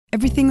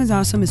Everything is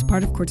Awesome is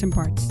part of Courts and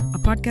Parts, a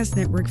podcast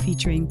network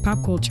featuring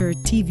pop culture,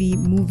 TV,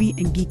 movie,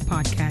 and geek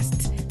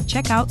podcasts.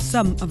 Check out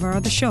some of our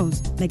other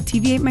shows, like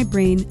TV Ate My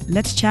Brain,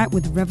 Let's Chat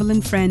with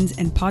Revelin Friends,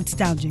 and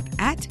Podstalgic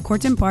at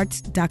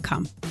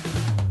courtsandparts.com.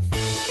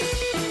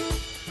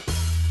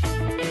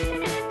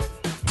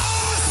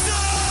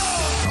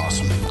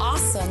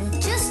 Awesome.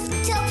 Just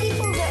tell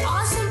people they're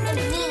awesome and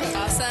mean it.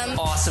 Awesome.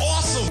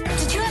 Awesome.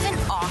 Did you have an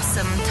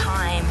awesome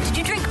time? Did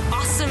you drink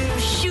awesome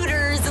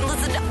shooters and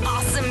listen to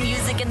awesome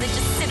music and then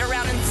just sit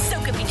around and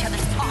soak up each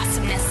other's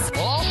awesomeness?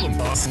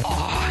 Awesome.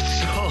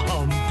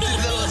 Awesome.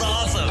 That was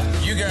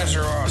awesome. You guys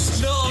are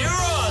awesome. No, you're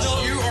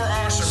awesome. You are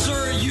awesome.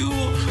 Sir, you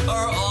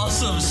are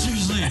awesome.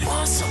 Seriously.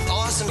 Awesome.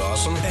 Awesome.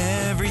 Awesome.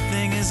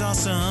 Everything is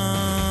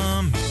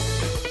awesome.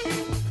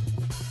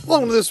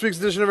 Welcome to this week's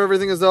edition of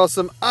Everything is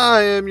Awesome.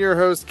 I am your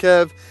host,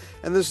 Kev,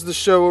 and this is the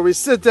show where we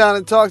sit down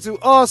and talk to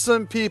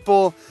awesome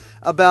people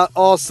about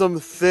awesome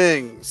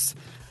things.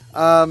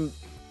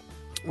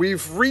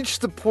 We've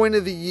reached the point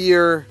of the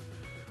year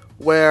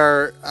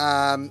where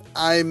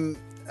I'm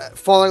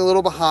falling a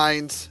little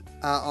behind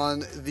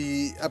on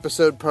the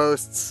episode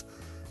posts.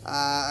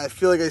 I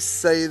feel like I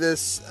say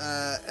this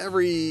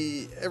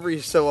every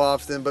so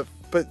often,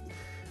 but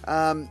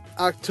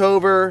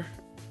October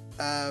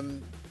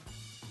and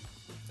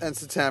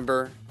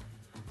September,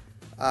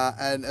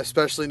 and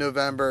especially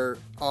November,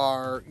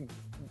 are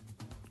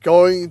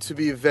going to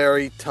be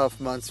very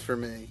tough months for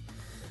me.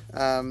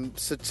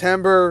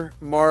 September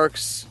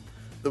marks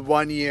the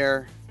 1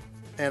 year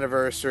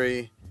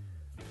anniversary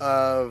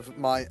of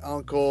my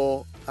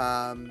uncle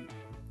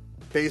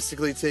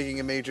basically taking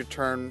a major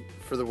turn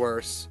for the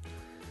worse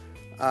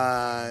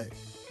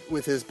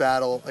with his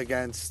battle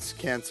against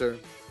cancer.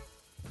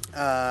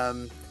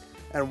 And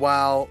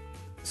while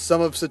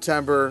some of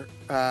September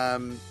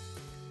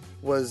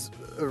was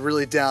a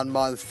really down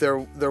month,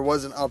 there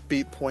was an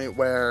upbeat point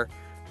where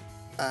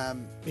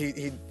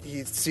he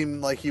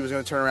seemed like he was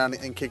going to turn around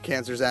and kick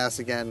cancer's ass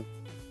again.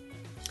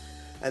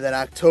 And then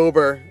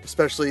October,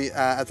 especially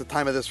at the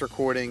time of this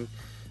recording,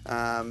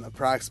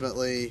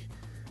 approximately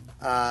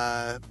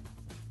a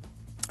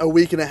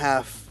week and a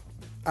half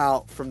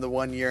out from the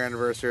 1 year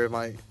anniversary of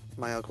my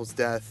uncle's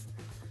death,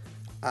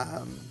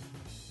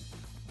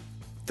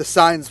 the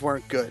signs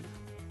weren't good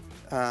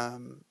a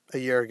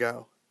year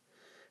ago.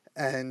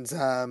 And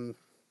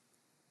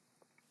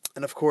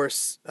of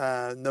course,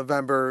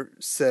 November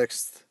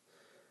 6th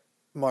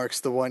marks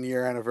the 1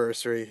 year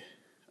anniversary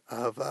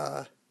of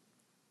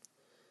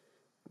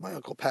my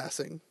uncle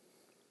passing.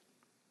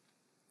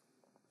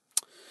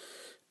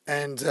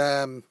 And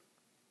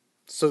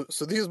so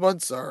these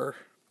months are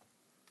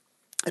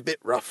a bit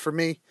rough for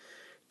me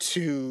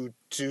to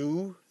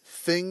do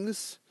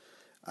things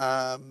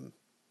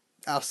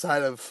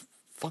outside of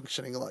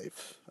functioning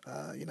life.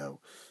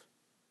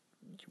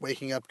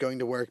 Waking up, going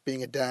to work,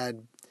 being a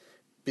dad,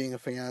 being a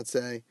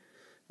fiance,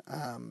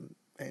 and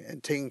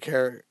taking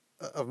care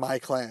of my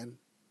clan.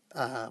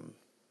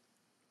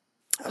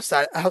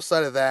 Outside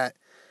of that,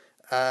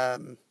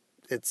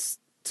 it's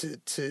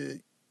to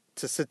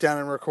sit down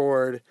and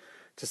record,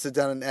 to sit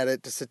down and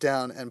edit, to sit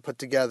down and put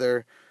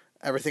together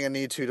everything I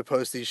need to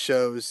post these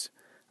shows.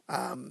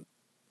 I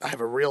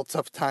have a real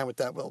tough time with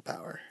that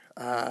willpower.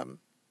 I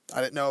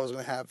didn't know I was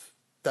going to have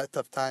that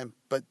tough time,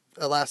 but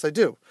alas, I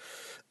do.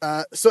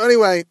 So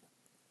anyway,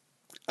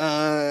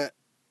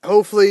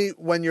 hopefully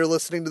when you're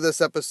listening to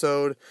this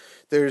episode,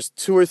 there's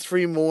 2 or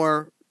 3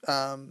 more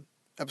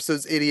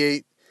episodes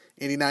 88,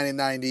 89, and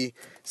 90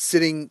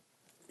 sitting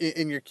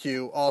in your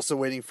queue, also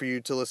waiting for you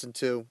to listen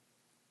to.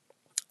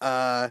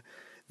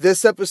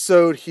 This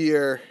episode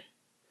here,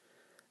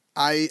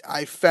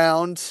 I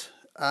found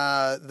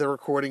the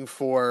recording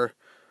for,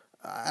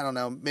 I don't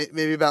know,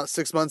 maybe about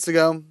 6 months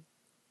ago,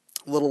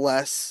 a little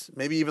less,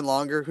 maybe even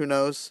longer, who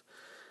knows.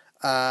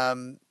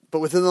 But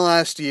within the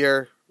last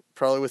year,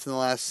 probably within the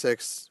last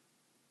 6,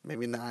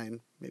 maybe 9,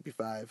 maybe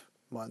 5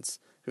 months,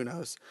 who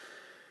knows.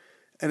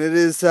 And it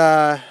is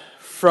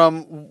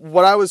from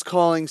what I was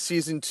calling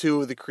season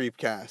 2 of the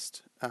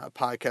Creepcast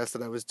podcast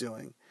that I was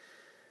doing.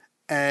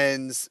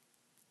 And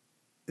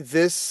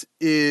this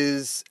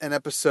is an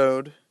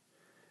episode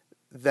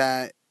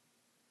that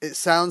it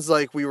sounds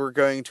like we were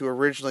going to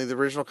originally, the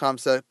original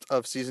concept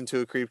of season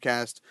 2 of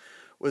Creepcast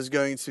was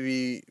going to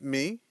be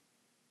me,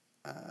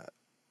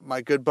 my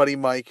good buddy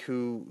Mike,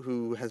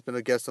 who has been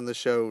a guest on the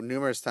show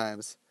numerous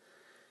times,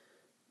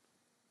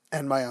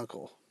 and my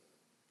uncle.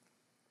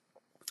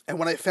 And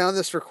when I found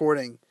this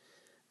recording,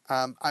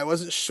 I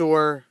wasn't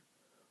sure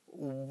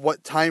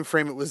what time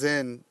frame it was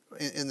in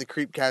the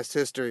Creepcast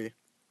history.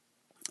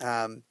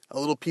 A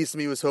little piece of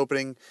me was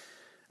hoping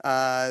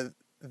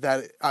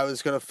that I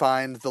was going to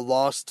find the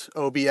Lost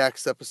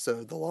OBX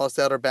episode, the Lost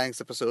Outer Banks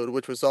episode,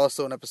 which was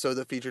also an episode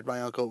that featured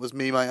my uncle. It was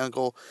me, my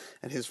uncle,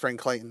 and his friend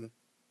Clayton.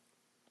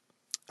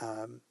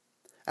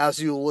 As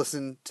you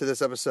listen to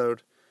this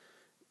episode,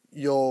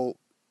 you'll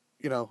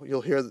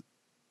hear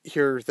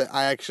that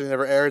I actually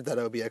never aired that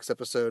OBX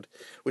episode,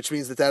 which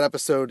means that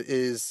episode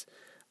is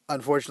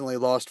unfortunately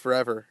lost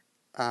forever.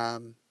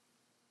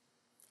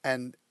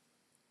 And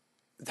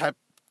that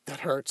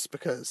hurts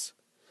because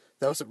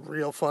that was a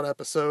real fun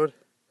episode,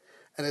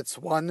 and it's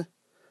one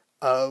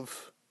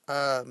of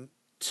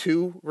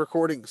 2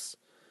 recordings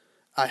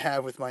I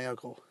have with my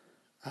uncle,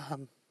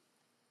 and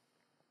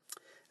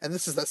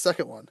this is that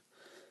second one,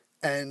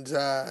 and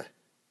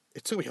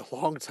it took me a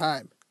long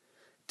time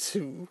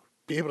to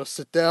be able to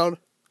sit down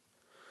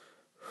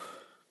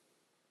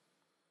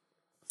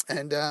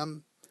and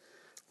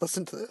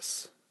listen to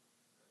this.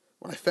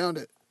 When I found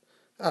it,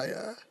 I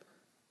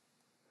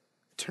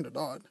turned it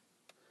on.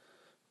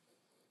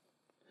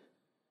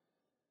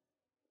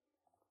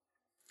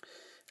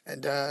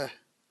 And heard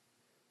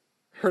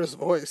his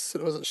voice,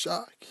 and it was a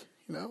shock,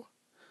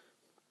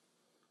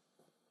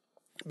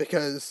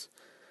 because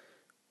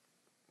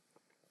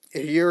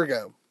a year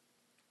ago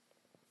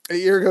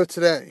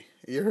today,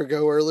 a year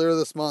ago earlier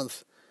this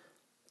month,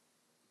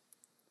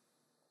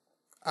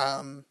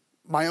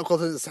 my uncle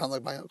didn't sound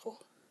like my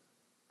uncle.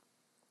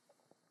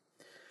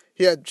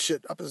 He had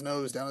shit up his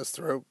nose, down his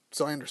throat,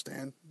 so I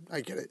understand.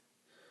 I get it.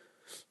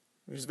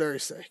 He was very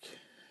sick.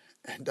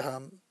 And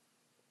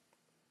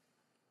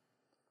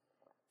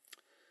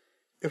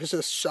it was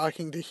just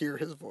shocking to hear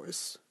his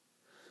voice.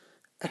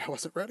 And I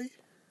wasn't ready.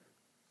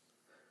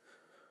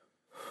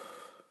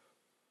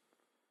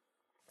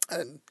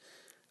 And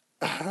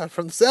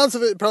from the sounds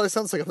of it, it probably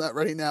sounds like I'm not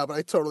ready now, but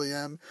I totally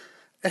am.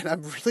 And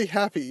I'm really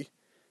happy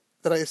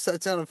that I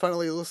sat down and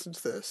finally listened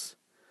to this.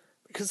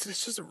 Because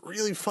it's just a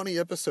really funny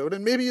episode.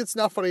 And maybe it's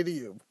not funny to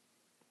you.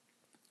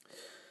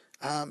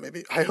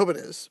 Maybe, I hope it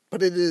is.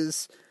 But it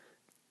is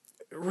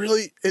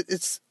really,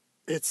 it's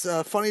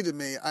funny to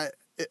me.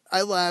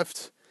 I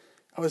laughed.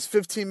 I was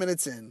 15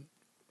 minutes in.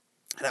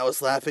 And I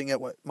was laughing at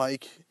what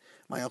Mike,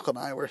 my uncle, and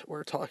I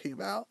were talking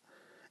about.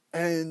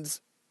 And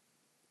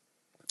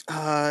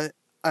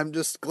I'm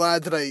just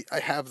glad that I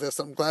have this.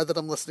 I'm glad that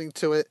I'm listening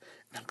to it.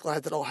 And I'm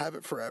glad that I'll have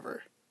it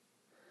forever.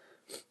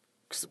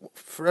 Because it will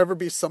forever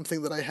be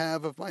something that I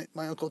have of my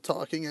uncle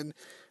talking. And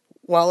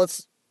while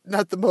it's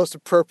not the most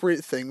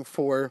appropriate thing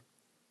for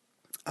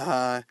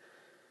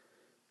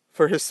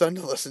his son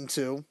to listen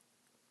to,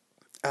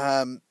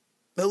 at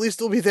least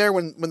it'll be there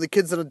when the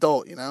kid's an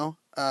adult,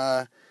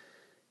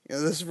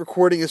 this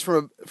recording is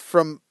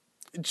from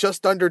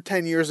just under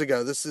 10 years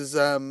ago. This is,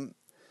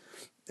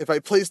 if I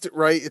placed it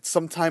right, it's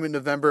sometime in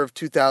November of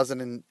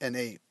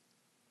 2008.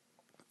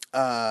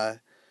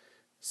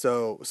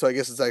 So I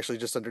guess it's actually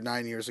just under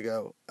 9 years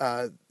ago.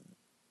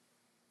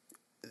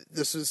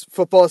 This is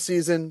football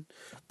season,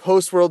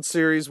 post World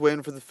Series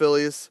win for the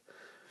Phillies,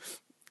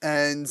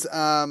 and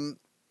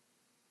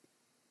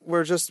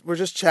we're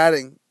just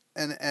chatting,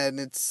 and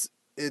it's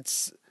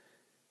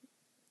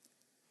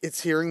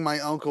hearing my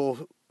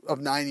uncle of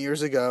 9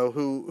 years ago,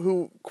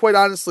 who quite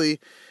honestly,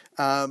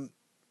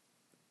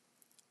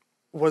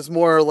 was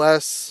more or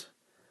less,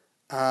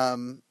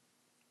 the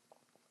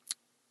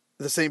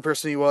same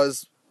person he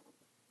was,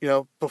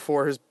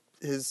 before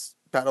his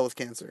battle with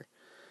cancer.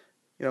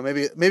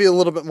 Maybe a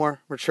little bit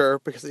more mature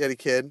because he had a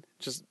kid,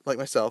 just like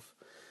myself.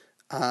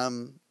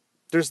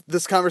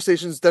 This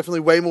conversation is definitely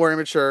way more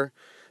immature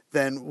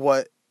than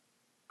what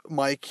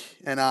Mike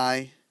and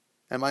I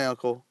and my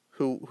uncle,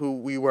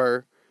 who we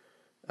were,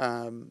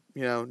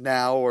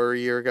 now or a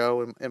year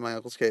ago in my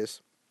uncle's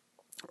case.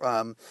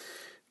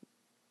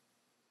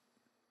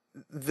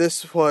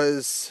 This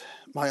was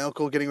my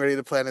uncle getting ready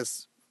to plan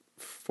his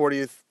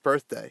 40th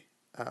birthday,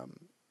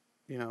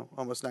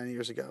 almost 9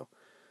 years ago,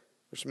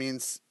 which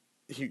means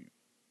he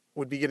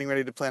would be getting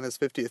ready to plan his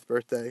 50th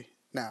birthday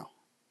now,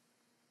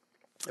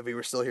 if he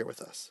were still here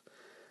with us.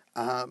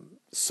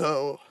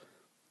 So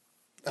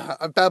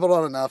I've babbled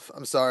on enough.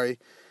 I'm sorry.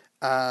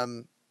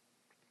 While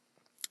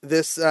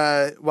this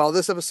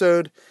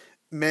episode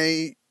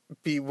may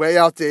be way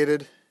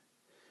outdated,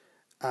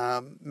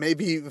 may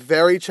be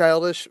very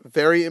childish,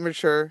 very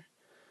immature,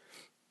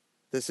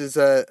 this is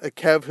a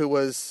Kev who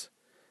was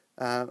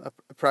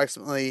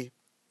approximately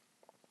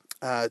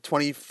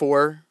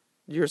 24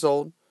 years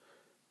old.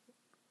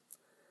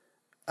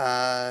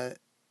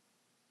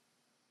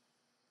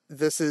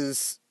 This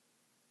is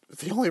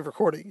the only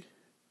recording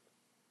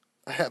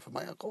I have of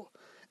my uncle,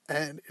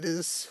 and it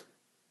is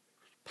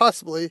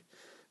possibly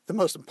the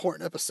most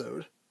important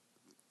episode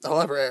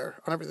I'll ever air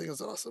on Everything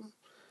Is Awesome,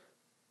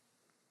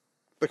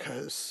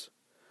 because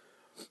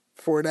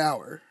for an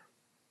hour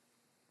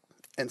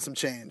and some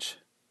change,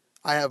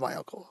 I have my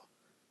uncle,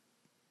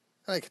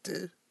 and I get to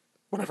do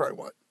whatever I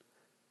want.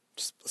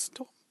 Just listen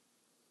to him.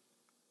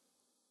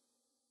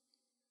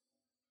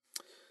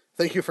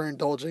 Thank you for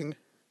indulging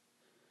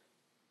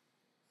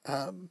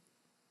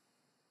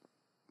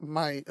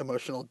my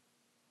emotional,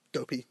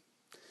 dopey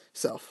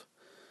self.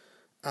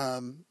 I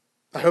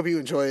hope you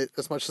enjoy it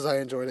as much as I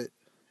enjoyed it.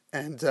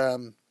 And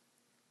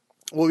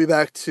we'll be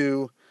back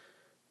to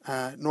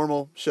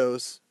normal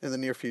shows in the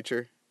near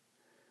future,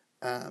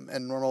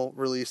 and normal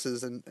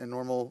releases and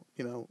normal,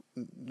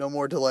 no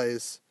more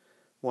delays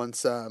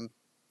once, I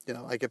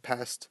get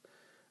past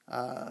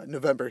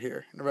November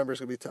here. November's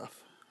going to be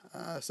tough.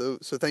 So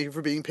thank you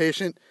for being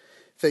patient.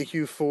 Thank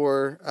you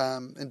for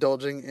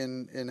indulging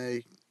in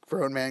a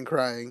grown man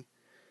crying.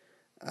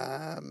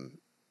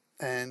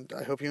 And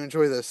I hope you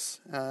enjoy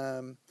this.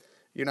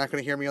 You're not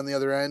going to hear me on the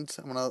other end.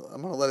 I'm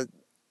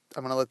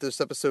gonna let this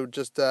episode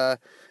just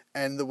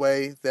end the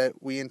way that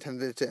we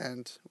intended it to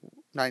end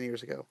 9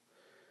 years ago.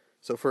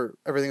 So for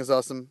Everything is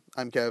Awesome,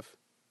 I'm Kev,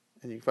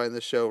 and you can find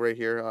this show right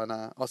here on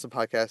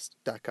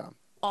awesomepodcast.com.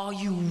 Are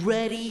you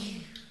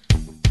ready?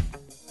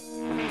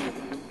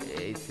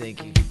 You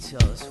think you could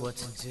tell us what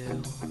to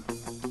do?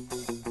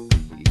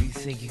 You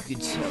think you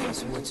could tell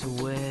us what to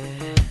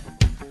wear?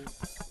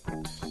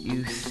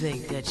 You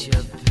think that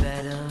you're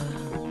better?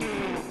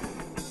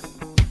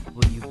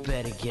 Well, you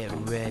better get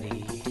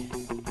ready.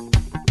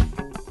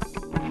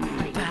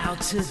 Bow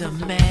to the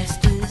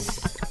masters.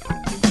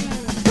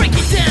 Break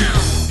it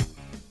down!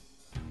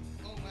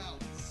 Oh, wow.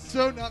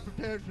 So not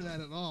prepared for that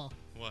at all.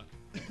 What?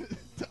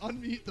 To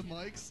unmute the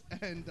mics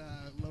and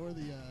lower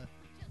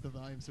the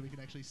volume so we can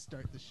actually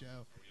start the show.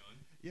 Are we on?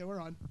 Yeah,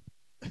 we're on.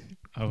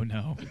 Oh,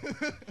 no.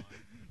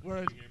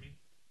 We're Can you hear me?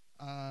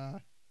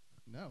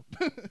 no.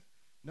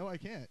 No, I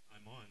can't.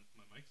 I'm on.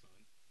 My mic's on.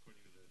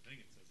 According to the thing,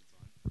 it says it's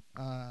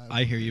on.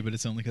 I hear you, but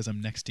it's only because I'm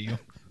next to you.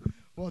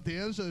 Well,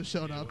 D'Angelo's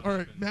showing Okay, up. what Or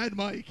happened? Mad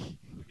Mike.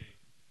 Okay.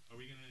 Are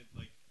we gonna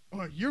like?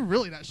 Oh, you're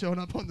really not showing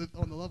up on the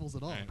levels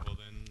at all. All right. Well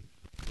then,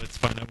 let's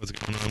find out what's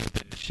going on with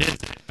the shit.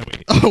 Oh,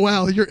 wait. Oh,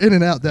 wow. You're in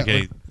and out that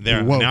Okay. way.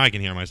 There. Whoa. Now I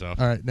can hear myself.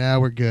 All right. Now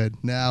we're good.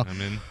 Now.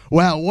 I'm in.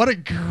 Wow. What a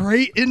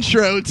great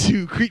intro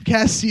to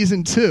Creepcast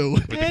Season 2.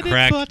 With the Edit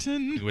crack.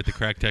 button. With the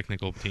crack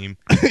technical team.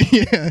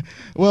 Yeah.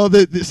 Well,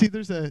 see,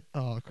 there's a.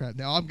 Oh, crap.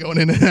 Now I'm going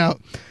in and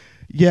out.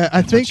 Yeah,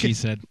 I That's what think. she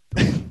said.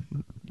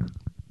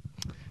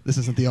 This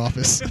isn't The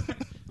Office.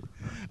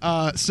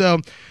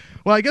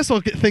 Well, I guess I'll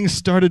get things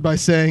started by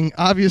saying,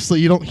 obviously,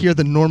 you don't hear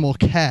the normal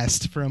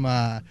cast from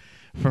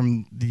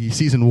the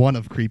season 1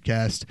 of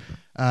Creepcast.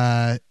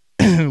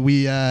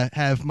 We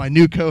have my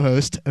new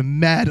co-host,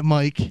 Mad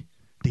Mike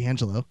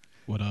D'Angelo.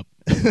 What up?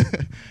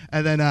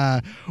 And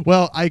then,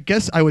 well, I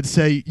guess I would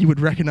say you would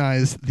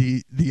recognize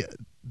the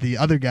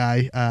other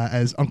guy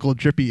as Uncle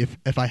Drippy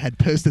if I had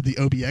posted the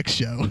OBX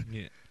show.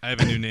 Yeah. I have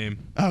a new name.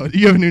 Oh,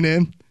 you have a new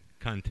name?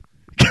 Cunt.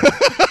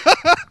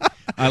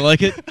 I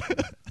like it.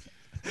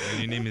 My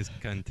new name is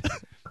Cunt.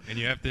 And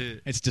you have to.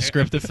 It's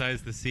descriptive.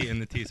 Emphasize the C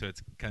and the T, so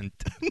it's Cunt.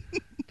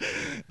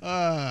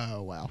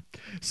 Oh, wow.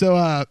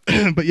 So,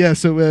 but yeah,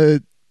 so,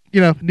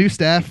 new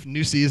staff,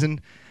 new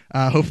season.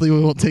 Hopefully we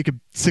won't take a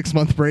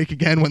 6-month break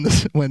again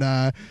when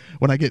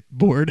I get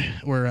bored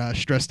or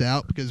stressed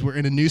out, because we're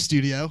in a new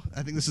studio.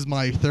 I think this is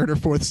my 3rd or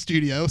 4th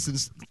studio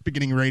since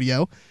beginning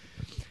radio.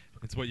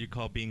 It's what you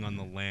call being on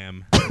the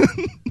lam.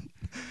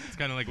 It's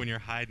kind of like when you're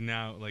hiding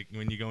out, like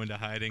when you go into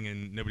hiding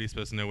and nobody's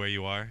supposed to know where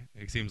you are.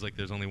 It seems like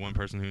there's only one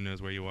person who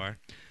knows where you are.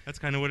 That's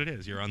kind of what it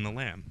is. You're on the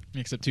lam.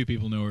 Except 2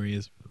 people know where he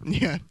is.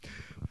 Yeah.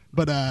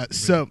 But,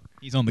 so...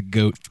 He's on the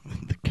goat.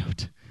 The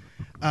goat.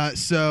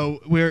 So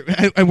we're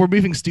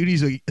moving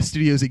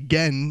studios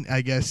again,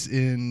 I guess,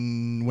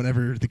 in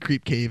whenever the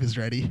Creep Cave is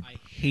ready. I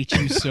hate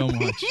you so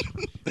much.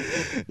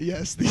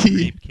 Yes,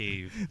 Creep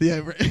cave. Yeah,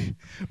 right,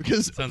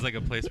 because Sounds like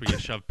a place where you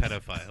shove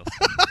pedophiles.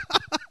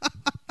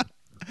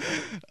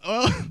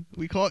 well,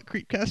 we call it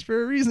Creepcast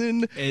for a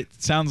reason. It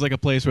sounds like a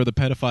place where the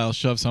pedophile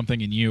shoves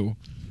something in you.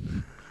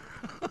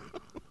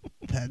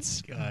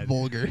 That's God.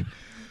 vulgar.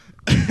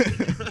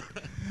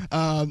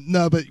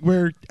 No, but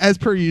we're, as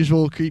per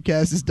usual,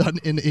 Creepcast is done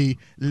in a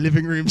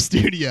living room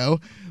studio,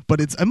 but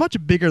it's a much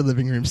bigger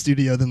living room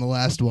studio than the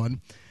last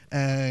one,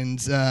 and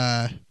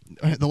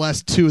the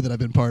last 2 that I've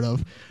been part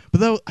of. But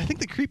though, I think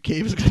the Creep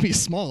Cave is going to be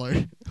smaller.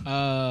 Yeah.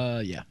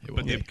 It But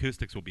will the be.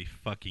 acoustics will be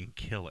fucking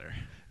killer.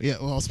 Yeah,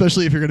 well,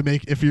 especially if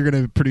you're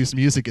gonna produce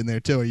music in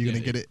there too. Are you Yeah,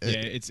 gonna get it? Yeah,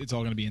 it's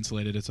all going to be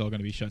insulated. It's all going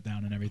to be shut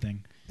down and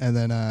everything. And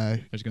then,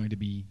 There's going to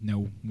be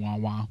no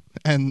wah-wah.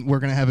 and we're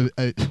gonna have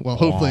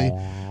hopefully,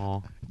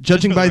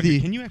 judging by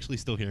the, Can you actually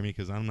still hear me?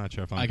 Because I'm not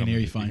sure if I'm. I can coming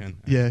hear you through. fine. can.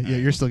 yeah, All right.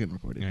 you're still getting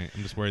recorded. All right.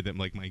 I'm just worried that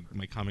like my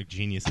comic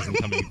genius isn't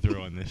coming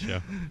through on this show.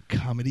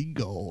 Comedy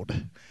gold.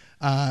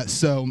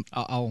 So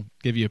I'll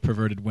give you a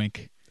perverted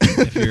wink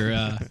if you're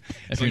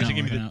if So you're you not should give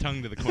me working the out.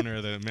 tongue to the corner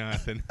of the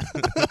mouth, and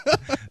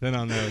then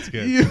I'll know it's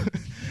good.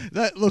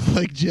 that looked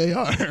like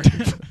JR.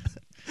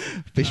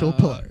 Facial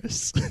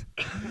polaris.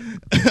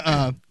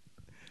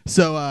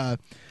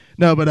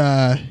 No, but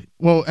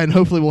well, and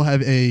hopefully we'll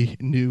have a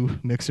new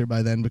mixer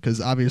by then,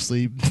 because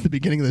obviously the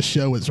beginning of the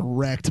show was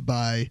wrecked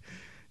by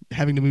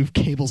having to move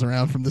cables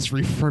around from this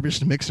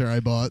refurbished mixer I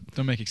bought.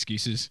 Don't make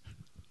excuses.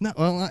 No,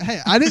 well, hey,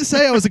 I didn't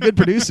say I was a good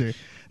producer.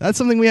 That's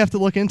something we have to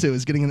look into,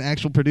 is getting an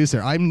actual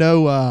producer. I'm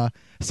no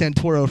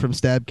Santoro from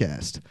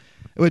Stabcast,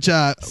 which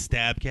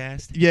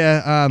Stabcast.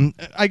 yeah,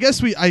 I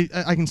guess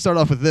I can start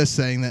off with this,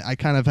 saying that I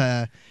kind of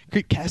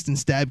Creepcast and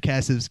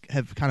Stabcast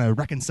have kind of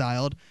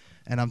reconciled,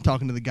 and I'm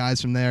talking to the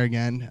guys from there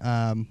again,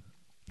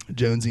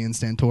 Jonesy and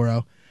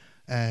Santoro,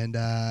 and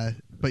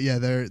but yeah,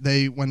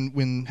 they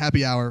when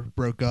Happy Hour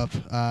broke up,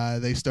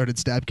 they started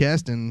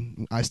Stabcast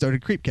and I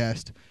started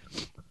Creepcast,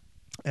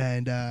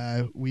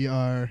 and we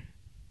are.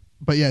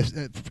 But yes,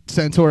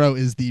 Santoro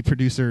is the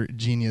producer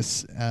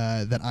genius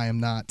that I am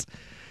not.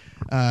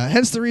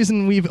 Hence the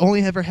reason we've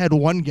only ever had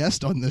one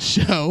guest on this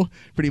show,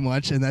 pretty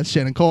much, and that's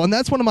Shannon Cole. And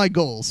that's one of my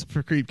goals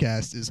for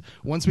Creepcast is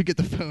once we get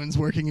the phones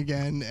working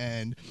again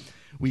and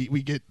we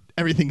get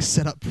everything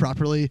set up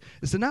properly,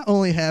 is to not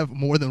only have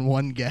more than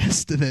one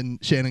guest than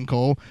Shannon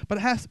Cole, but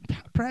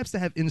perhaps to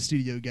have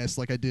in-studio guests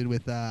like I did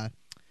with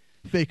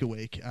Fake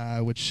Awake,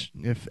 which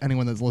if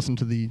anyone that's listened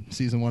to the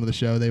season 1 of the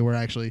show, they were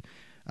actually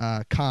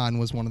Khan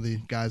was one of the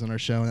guys on our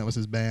show, and that was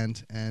his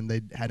band, and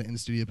they had an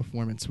in-studio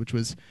performance, which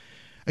was,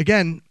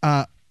 again,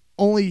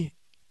 only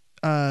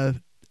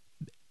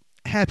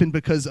happened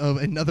because of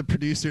another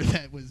producer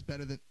that was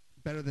better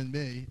than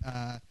me.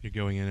 You're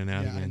going in and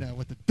out yeah, again. I know,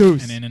 with the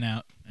deuce. And in and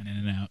out, and in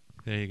and out.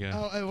 There you go.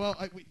 Oh,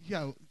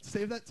 well,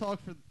 save that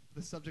talk for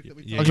the subject that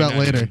we Yeah, talk you're about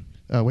not later. even-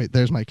 Oh, wait,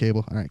 there's my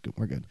cable. All right, good,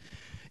 we're good.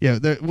 Yeah,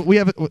 we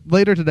have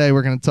later today.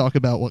 We're going to talk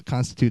about what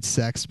constitutes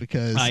sex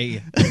because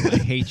I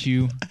hate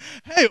you.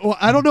 Hey, well,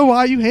 I don't know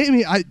why you hate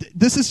me.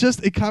 This is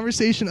just a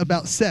conversation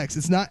about sex.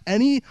 It's not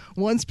any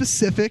one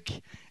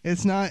specific.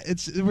 It's not.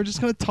 We're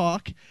just going to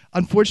talk.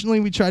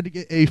 Unfortunately, we tried to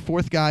get a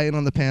fourth guy in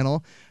on the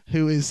panel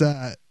who is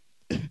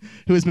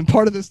who has been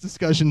part of this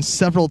discussion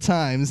several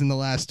times in the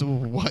last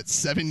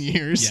 7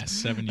 years? Yes,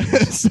 7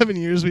 years. 7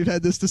 years we've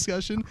had this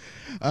discussion.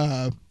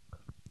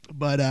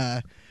 But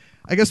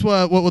I guess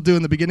what we'll do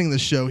in the beginning of the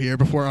show here,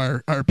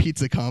 before our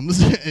pizza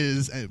comes,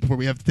 is before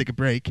we have to take a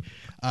break,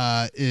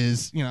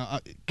 is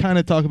kind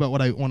of talk about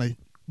what I want to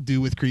do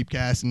with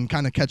Creepcast and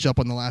kind of catch up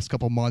on the last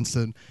couple months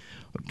and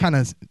kind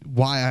of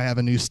why I have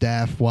a new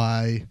staff,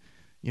 why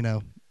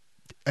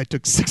I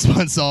took 6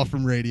 months off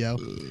from radio.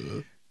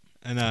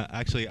 And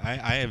actually,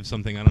 I have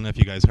something. I don't know if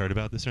you guys heard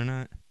about this or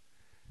not.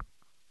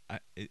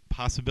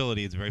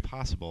 It's very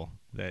possible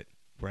that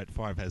Brett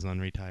Favre has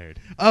unretired.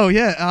 Oh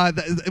yeah,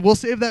 we'll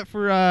save that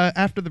for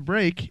after the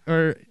break.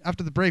 Or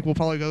after the break, we'll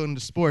probably go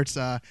into sports.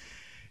 I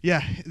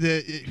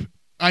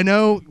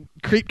know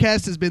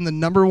Creepcast has been the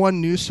 #1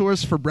 news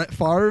source for Brett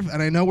Favre,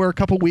 and I know we're a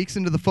couple weeks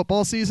into the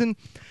football season,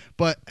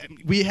 but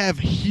we have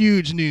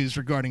huge news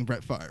regarding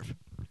Brett Favre.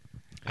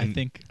 I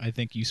think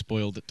you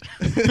spoiled it.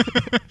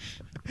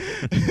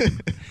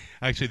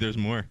 Actually, there's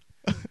more.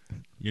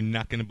 You're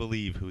not going to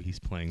believe who he's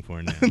playing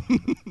for now.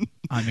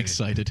 I'm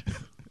excited.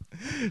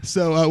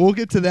 So we'll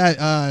get to that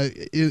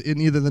in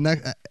either the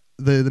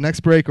next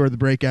break or the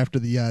break after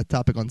the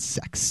topic on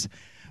sex,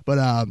 but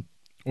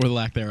or the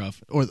lack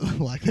thereof,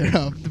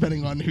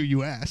 depending on who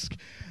you ask.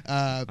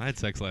 I had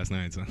sex last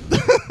night, so.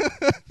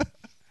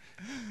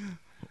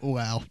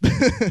 Wow.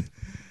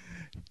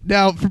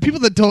 Now, for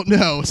people that don't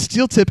know,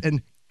 Steel Tip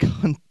and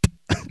cunt.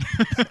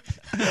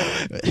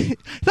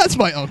 That's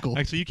my uncle.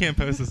 Actually, you can't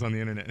post this on the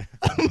internet.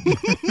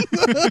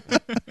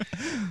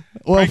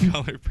 Well, prank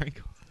caller.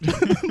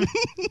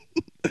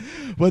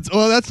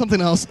 Well, that's something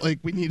else. Like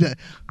we need to.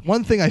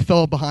 One thing I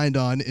fell behind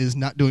on is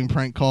not doing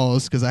prank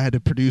calls because I had to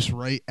produce,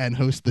 write, and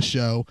host the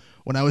show.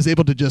 When I was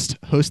able to just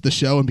host the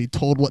show and be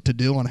told what to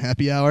do on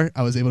happy hour,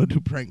 I was able to do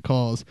prank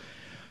calls.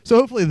 So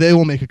hopefully they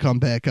will make a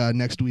comeback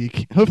next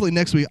week. Hopefully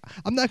next week.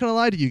 I'm not going to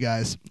lie to you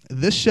guys.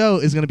 This show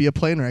is going to be a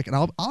plane wreck, and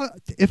I'll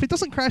if it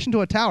doesn't crash into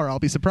a tower, I'll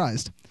be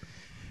surprised.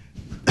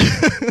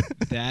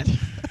 That.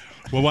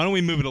 Well, why don't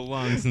we move it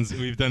along since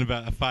we've done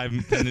about a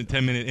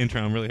 10 minute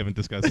intro and really haven't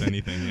discussed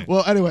anything yet.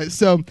 Well, anyway,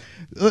 so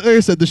like I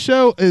said, the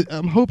show,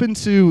 I'm hoping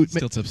to...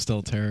 Steel Tip's still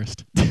a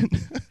terrorist.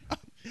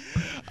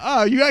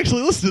 Oh, you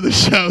actually listened to the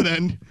show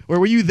then? Or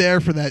were you there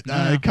for that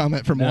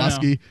comment from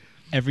Waski? No.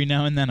 Every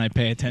now and then I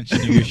pay attention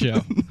to your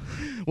show.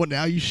 Well,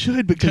 now you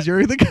should because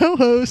you're the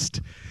co-host.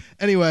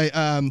 Anyway,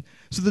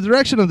 so the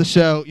direction of the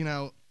show,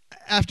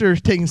 after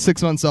taking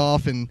 6 months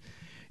off and,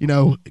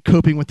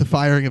 coping with the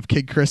firing of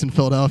Kid Chris in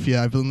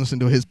Philadelphia, I've been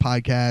listening to his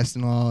podcast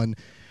and all, and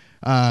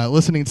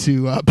listening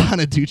to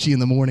Bonaducci in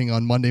the morning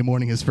on Monday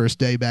morning, his first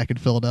day back in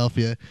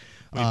Philadelphia.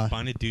 Wait,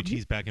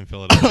 Bonaducci's back in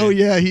Philadelphia. Oh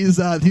yeah, he's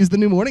the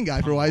new morning guy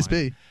for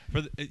YSB.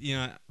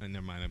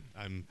 Never mind.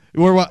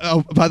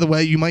 By the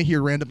way, you might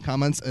hear random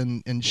comments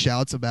and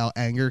shouts about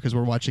anger because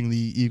we're watching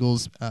the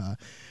Eagles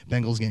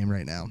Bengals game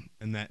right now.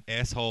 And that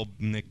asshole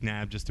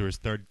McNabb just threw his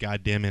third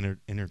goddamn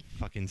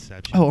fucking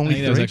interception. Oh, I only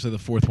think that was actually the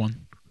fourth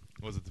one.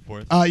 Was it the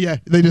fourth? Yeah,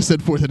 they just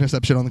said fourth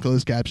interception on the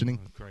closed captioning.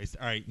 Oh, Christ.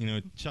 All right,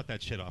 shut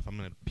that shit off. I'm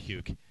going to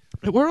puke.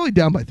 We're only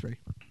down by 3.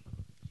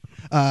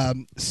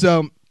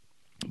 So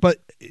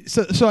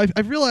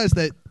I've realized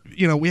that,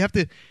 we have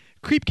to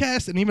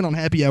Creepcast and even on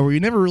Happy Hour, we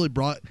never really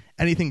brought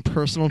anything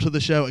personal to the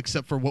show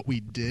except for what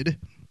we did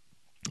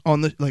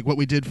what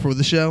we did for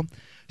the show.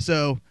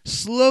 So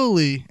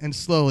slowly,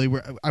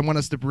 I want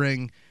us to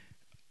bring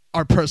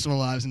our personal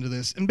lives into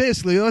this. And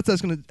basically, what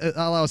that's going to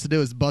allow us to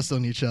do is bust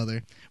on each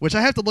other, which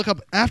I have to look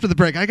up after the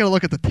break. I got to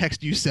look at the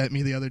text you sent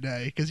me the other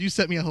day because you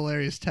sent me a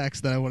hilarious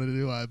text that I wanted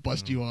to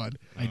bust you on.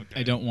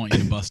 I don't want you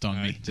to bust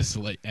on me, just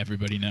to let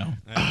everybody know.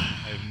 I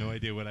have no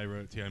idea what I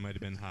wrote to you. I might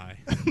have been high.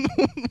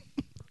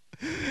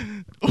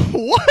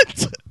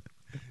 What?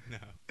 No.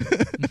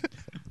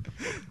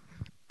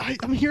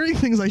 I'm hearing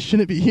things I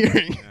shouldn't be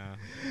hearing.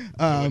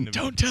 No.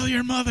 Don't tell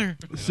your mother.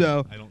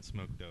 So I don't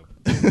smoke dope.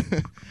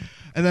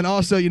 And then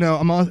also,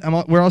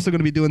 we're also going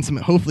to be doing some,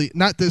 hopefully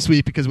not this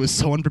week because it was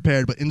so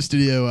unprepared, but in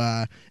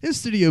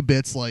studio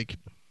bits like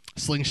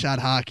slingshot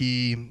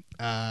hockey,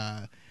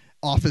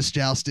 office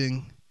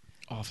jousting.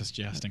 Office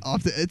jousting.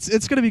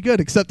 It's going to be good.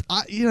 Except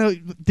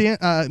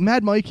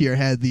Mad Mike here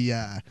had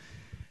the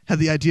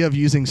idea of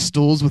using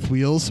stools with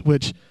wheels,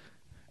 which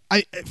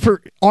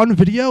for on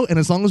video, and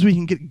as long as we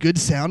can get good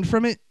sound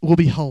from it, will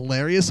be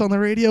hilarious on the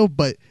radio.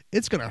 But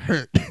it's going to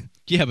hurt.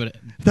 Yeah, but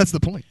that's the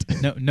point.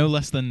 No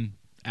less than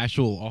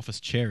actual office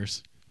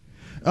chairs.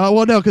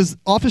 Well, no, because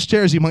office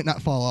chairs you might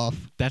not fall off.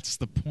 That's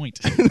the point.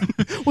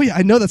 Well, yeah,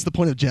 I know that's the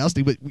point of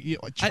jousting, but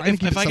trying to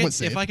keep it somewhat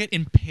safe. If I get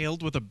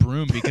impaled with a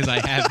broom because I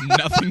have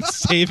nothing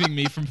saving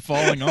me from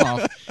falling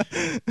off.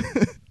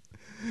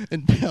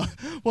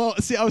 Well,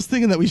 see, I was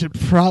thinking that we should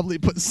probably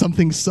put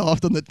something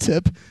soft on the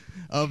tip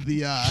of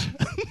the.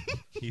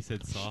 He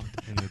said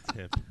soft in the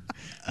tip.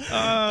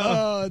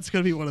 Oh, it's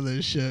gonna be one of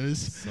those shows.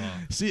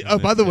 Soft. See,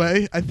 by the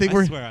way, I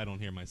swear I don't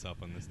hear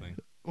myself on this thing.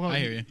 Well, I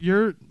hear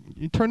you.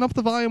 You turn up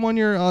the volume on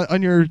your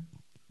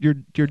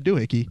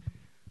doohickey.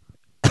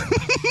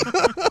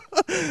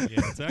 Yeah,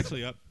 it's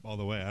actually up all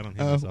the way. I don't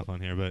hear myself on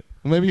here, but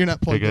well, maybe you're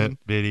not plugged in.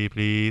 Biddy,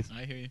 please.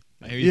 I hear you.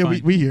 Yeah,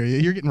 fine. We hear you.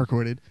 You're getting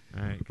recorded.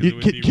 All right.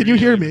 Can you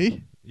hear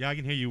me? Yeah, I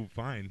can hear you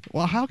fine.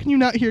 Well, how can you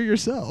not hear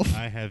yourself?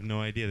 I have no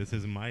idea. This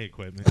isn't my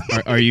equipment.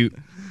 Are you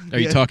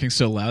talking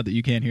so loud that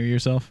you can't hear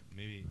yourself?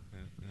 Maybe.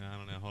 I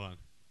don't know. Hold on.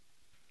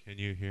 Can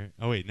you hear?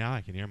 Oh wait, now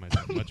I can hear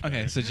myself much better.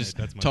 Okay, so just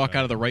that's talk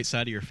out of the right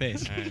side of your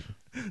face. All right.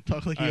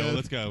 Talk like all right, you. Well,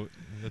 let's go.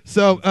 Let's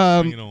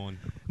bring it on.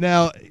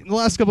 Now, in the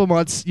last couple of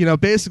months,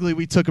 basically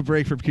we took a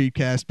break from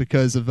Creepcast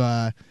because of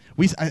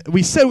we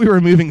said we were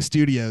moving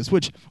studios,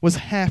 which was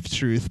half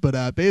truth,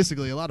 but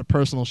basically a lot of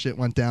personal shit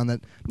went down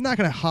that I'm not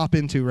going to hop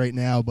into right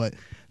now, but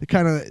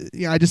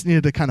I just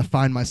needed to kind of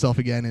find myself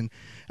again. And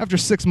after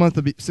 6 months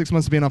of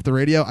being off the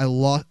radio,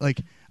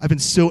 I've been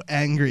so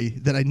angry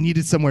that I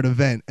needed somewhere to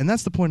vent, and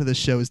that's the point of this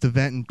show, is to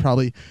vent. And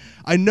probably,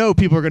 I know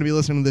people are going to be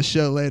listening to this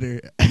show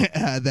later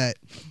that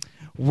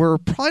we're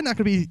probably not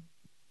going to be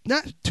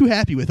not too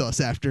happy with us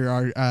after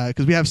our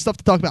because we have stuff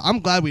to talk about. I'm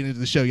glad we did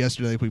the show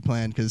yesterday like we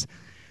planned because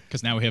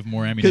now we have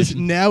more ammunition. Because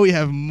now we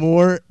have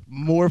more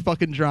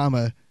fucking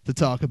drama to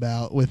talk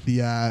about with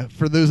the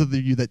for those of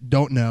you that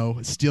don't know,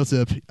 Steel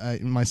Tip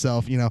and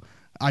myself,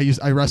 I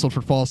wrestled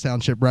for Falls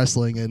Township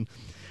Wrestling, and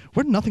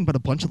we're nothing but a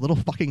bunch of little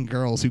fucking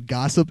girls who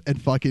gossip and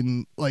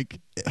fucking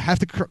have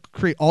to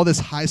create all this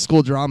high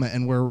school drama,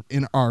 and we're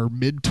in our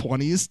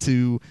mid-20s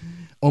to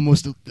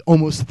almost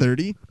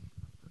 30.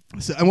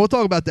 So, and we'll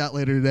talk about that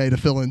later today to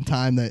fill in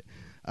time that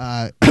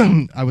I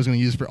was going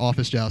to use for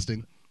office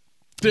jousting.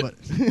 But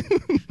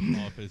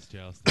office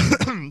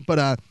jousting. But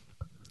that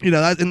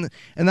and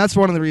that's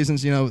one of the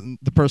reasons,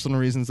 the personal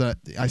reasons that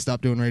I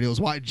stopped doing radio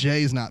is why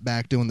Jay's not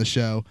back doing the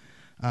show.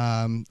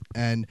 And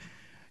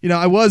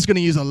I was going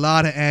to use a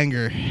lot of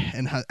anger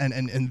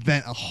and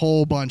vent a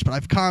whole bunch, but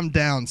I've calmed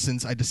down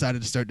since I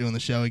decided to start doing the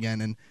show again,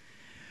 and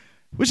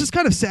which is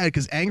kind of sad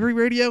because angry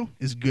radio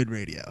is good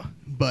radio,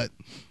 but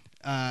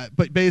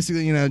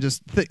basically,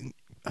 just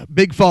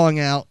big falling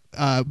out,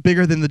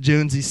 bigger than the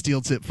Jonesy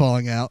Steel Tip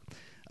falling out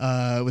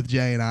with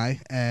Jay and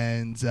I,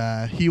 and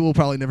he will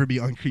probably never be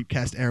on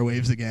Creepcast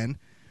airwaves again,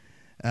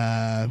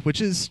 which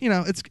is,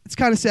 it's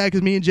kind of sad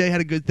because me and Jay had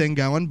a good thing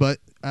going, but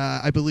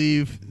I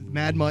believe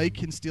Mad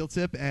Mike and Steel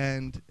Tip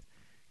and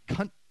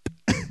Cunt.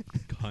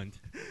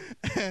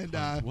 And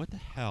what the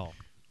hell?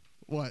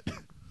 What?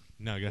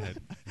 No, go ahead.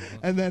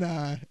 And then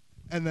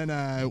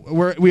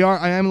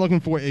I am looking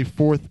for a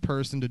fourth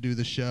person to do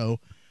the show,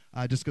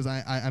 just because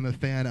I'm a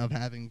fan of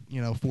having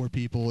 4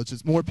 people. It's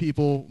just more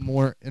people,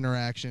 more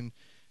interaction,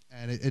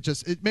 and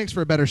it makes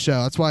for a better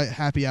show. That's why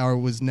Happy Hour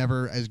was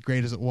never as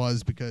great as it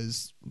was,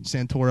 because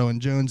Santoro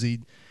and Jonesy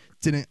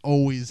didn't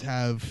always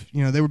have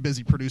they were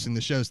busy producing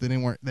the show, so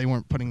they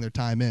weren't putting their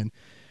time in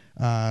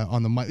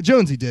on the mic.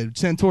 Jonesy did.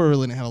 Santoro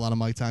really didn't have a lot of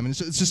mic time, and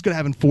it's just good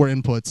having 4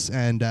 inputs,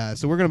 and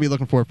so we're going to be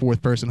looking for a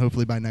fourth person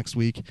hopefully by next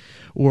week,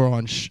 or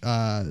on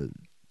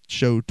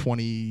show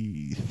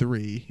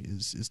 23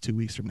 is 2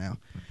 weeks from now.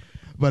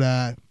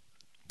 But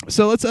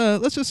so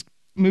let's just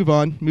move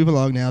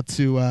along now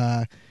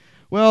to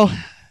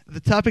the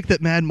topic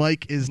that Mad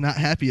Mike is not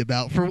happy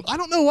about. I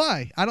don't know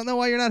why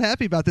you're not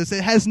happy about this.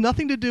 It has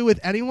nothing to do with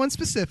anyone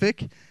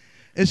specific.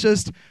 It's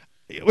just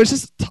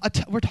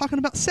we're talking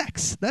about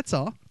sex. That's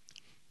all.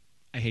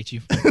 I hate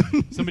you.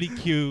 Somebody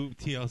cue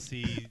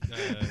TLC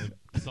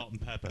Salt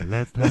and Pepper.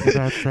 Let's talk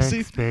about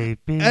sex, baby.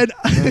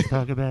 Let's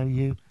talk about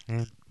you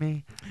and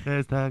me.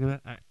 Let's talk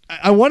about...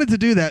 I wanted to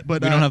do that,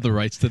 but... We don't have the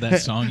rights to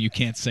that song. You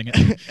can't sing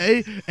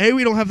it. A,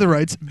 we don't have the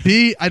rights.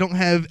 B, I don't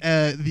have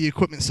the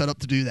equipment set up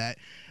to do that.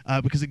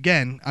 Because,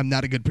 again, I'm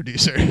not a good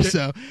producer.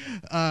 So,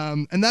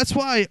 and that's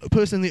why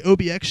posting the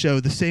OBX show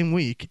the same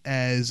week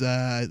as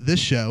this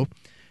show,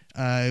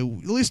 at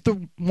least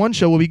the one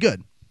show will be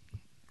good.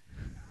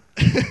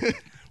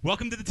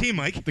 Welcome to the team,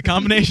 Mike. The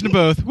combination of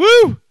both.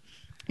 Woo!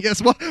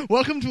 Yes,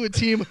 welcome to a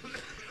team.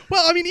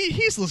 Well, I mean,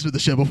 he's listened to the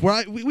show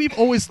before. We've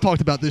always talked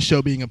about this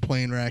show being a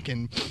plane wreck,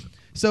 and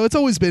so it's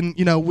always been,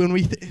 when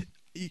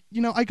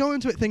I go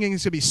into it thinking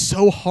it's gonna be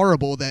so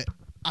horrible that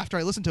after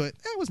I listen to it,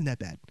 it wasn't that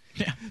bad.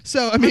 Yeah.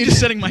 So I I'm mean, just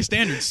setting my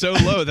standards so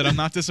low that I'm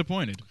not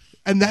disappointed.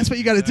 and that's what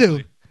you got to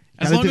do.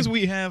 As Gotta long do- as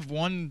we have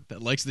one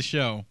that likes the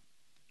show.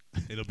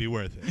 It'll be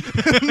worth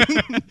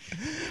it.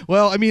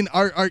 Well, I mean,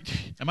 our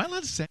Am I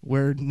allowed to say?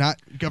 we're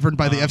not governed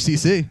by the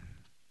FCC.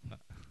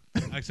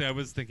 Actually, I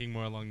was thinking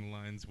more along the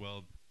lines.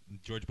 Well,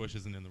 George Bush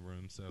isn't in the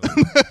room, so.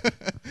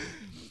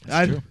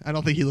 I true.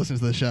 don't think he listens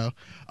to the show.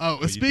 Oh,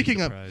 You'd be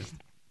speaking of, surprised.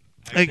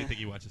 I actually think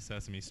he watches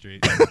Sesame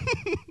Street.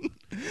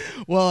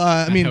 well,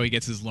 I mean, how he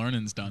gets his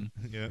learnings done.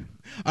 Yeah.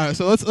 all right.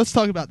 So let's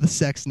talk about the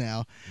sex now.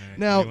 All right,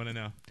 Now, what do you want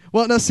to know?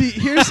 well, now see,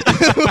 here's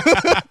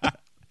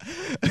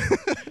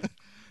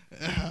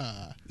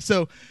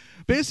so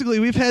basically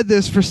we've had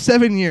this for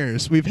 7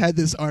 years. We've had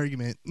this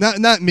argument.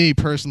 Not me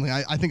personally.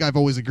 I think I've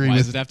always agreed Why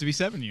with. does it have to be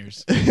 7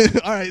 years?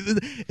 All right,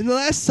 in the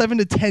last 7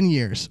 to 10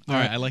 years. All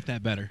right, I like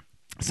that better.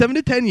 7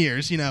 to 10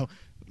 years.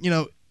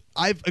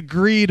 I've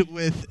agreed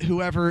with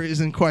whoever is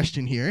in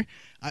question here.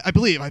 I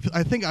believe.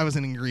 I think I was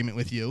in agreement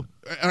with you.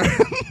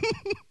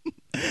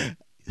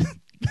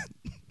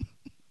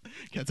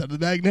 Cat's out of the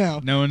bag now.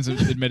 No one's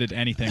admitted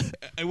anything.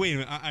 Wait a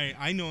minute.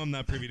 I know I'm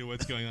not privy to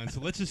what's going on, so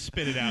let's just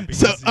spit it out.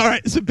 So, Because all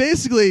right. So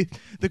basically,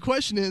 the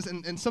question is,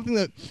 and something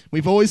that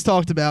we've always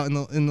talked about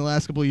in the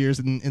last couple of years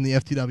in the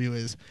FTW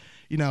is,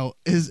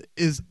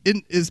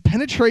 is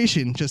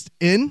penetration just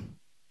in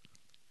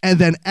and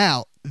then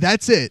out?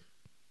 That's it.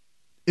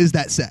 Is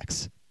that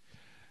sex?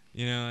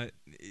 Wait a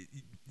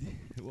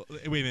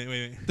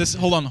minute. This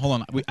hold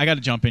on. I got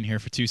to jump in here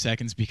for 2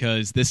 seconds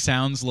because this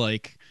sounds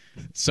like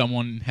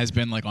someone has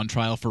been like on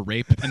trial for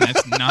rape, and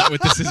that's not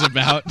what this is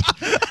about.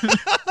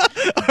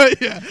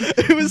 Yeah,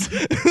 it was.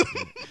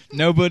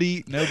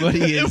 Nobody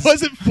is. It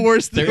wasn't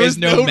forced. There was is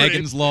no rape.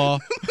 Megan's Law.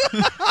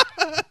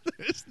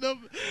 There's no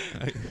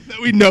that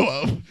we know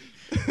of.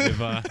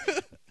 All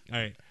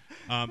right.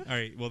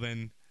 Well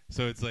then,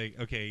 so it's like,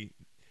 okay,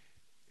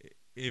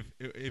 if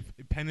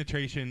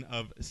penetration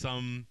of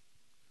some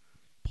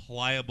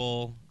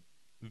pliable,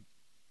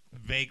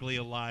 vaguely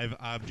alive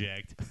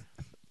object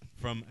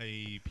from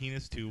a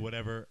penis to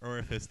whatever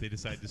orifice they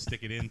decide to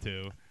stick it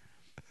into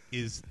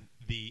is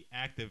the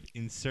act of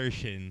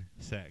insertion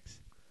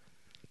sex.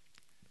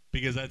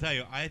 Because I tell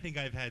you, I think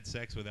I've had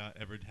sex without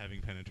ever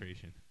having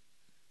penetration.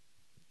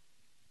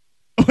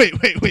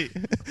 Wait.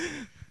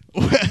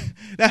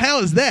 Now, how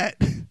is that?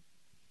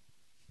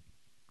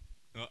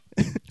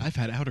 I've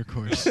had outer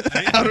course.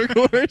 Outer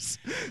course?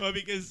 Well,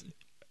 because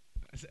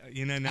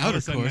now all Outer of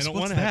a sudden course? I don't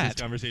What's want to have that?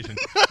 this conversation.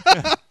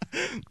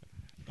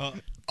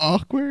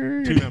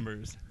 Awkward. 2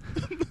 numbers.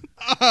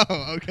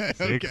 Oh, okay.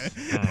 6, Okay.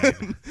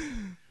 9.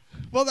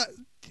 Well, that.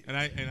 And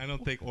I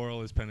don't think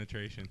oral is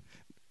penetration.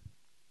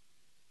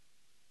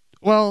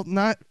 Well,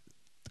 not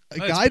a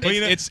Well, guide.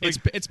 it's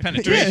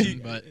penetration,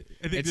 Yeah. but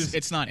I think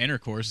it's not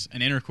intercourse.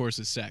 And intercourse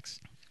is sex.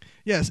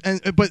 Yes,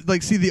 but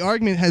like, see, the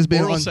argument has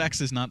been Oral on sex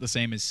is not the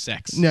same as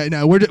sex. No,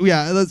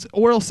 let's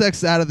oral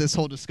sex out of this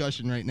whole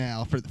discussion right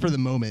now for the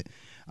moment.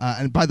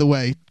 And by the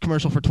way,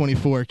 commercial for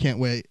 24, can't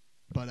wait.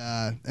 But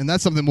and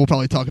that's something we'll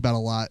probably talk about a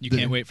lot. You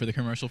can't wait for the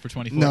commercial for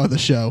 24. No, the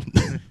show.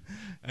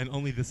 And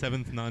only the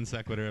 7th non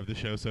sequitur of the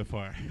show so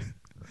far.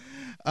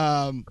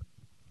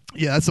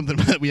 Yeah, that's something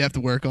that we have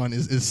to work on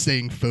is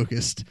staying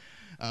focused.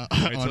 All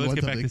right, so on let's one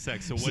get back topic. to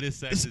sex. So what is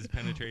sex? Is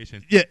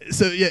penetration? Yeah.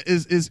 So yeah,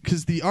 is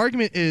because the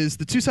argument is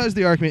the two sides of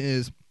the argument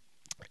is.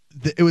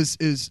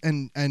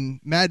 And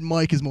Mad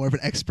Mike is more of an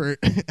expert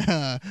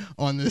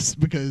on this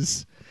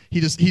because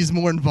he's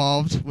more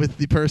involved with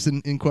the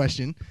person in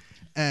question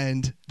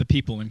and the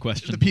people in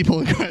question.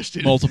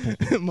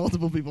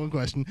 multiple people in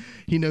question.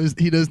 He knows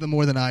them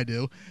more than I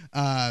do.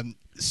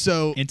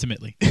 So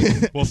intimately.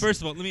 Well,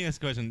 first of all, let me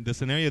ask a question. The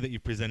scenario that you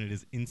presented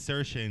is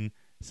insertion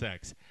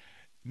sex.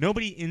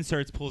 Nobody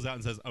pulls out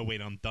and says, "Oh wait,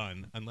 I'm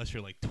done," unless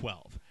you're like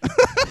 12.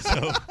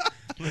 So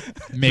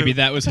maybe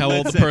that was how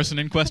old the person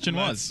in question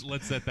was.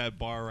 Let's set that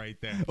bar right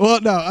there. Well,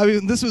 no, I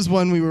mean this was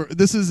when we were.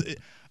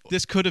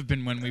 This could have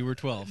been when we were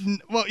 12.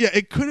 Well, yeah,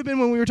 it could have been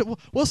when we were.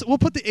 We'll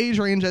put the age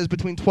range as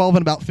between 12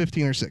 and about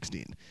 15 or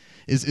 16.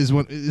 Is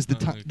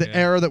the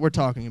era that we're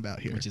talking about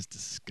here, which is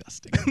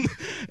disgusting.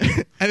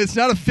 And it's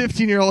not a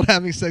 15-year-old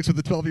having sex with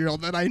a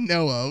 12-year-old that I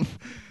know of.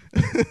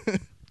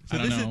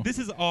 So this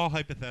is all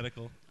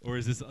hypothetical, or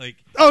is this like?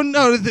 Oh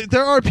no,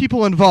 there are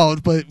people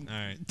involved, but all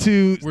right.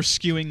 We're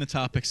skewing the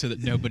topic so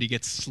that nobody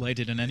gets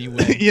slighted in any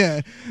way.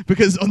 Yeah,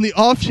 because on the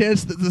off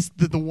chance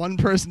that the one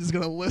person is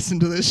going to listen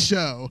to this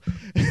show,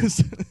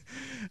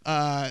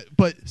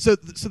 but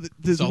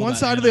there's one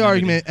side of the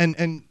argument,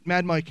 and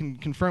Mad Mike can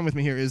confirm with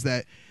me here, is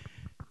that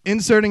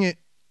inserting it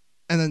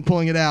and then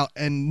pulling it out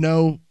and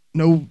no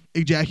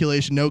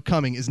ejaculation, no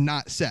coming is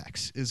not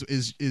sex. Is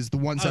the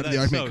one side of the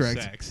argument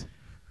correct? Sex.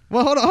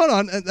 Well, hold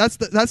on. That's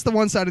the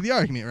one side of the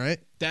argument, right?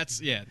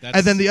 That's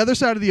and then the other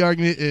side of the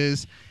argument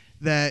is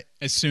that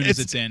as soon as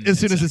it's in,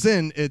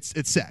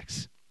 it's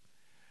sex.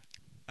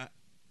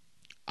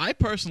 I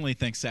personally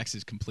think sex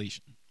is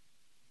completion.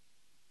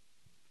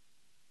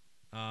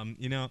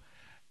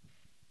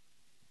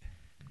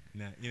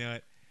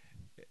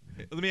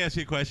 Let me ask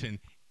you a question.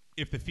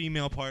 If the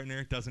female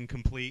partner doesn't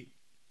complete,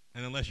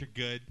 and unless you're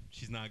good,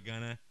 she's not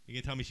gonna. You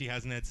can tell me she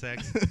hasn't had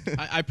sex?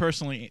 I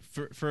personally,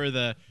 for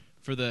the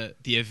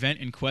event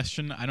in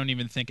question, I don't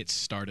even think it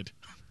started.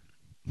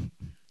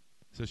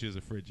 So she was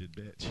a frigid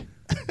bitch.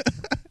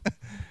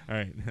 All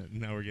right,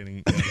 now we're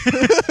getting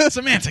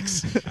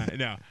semantics.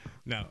 No.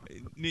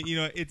 You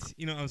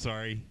know, I'm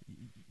sorry.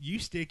 You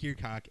stick your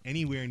cock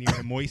anywhere near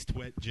a moist,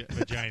 wet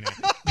vagina,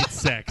 it's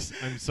sex.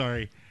 I'm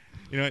sorry.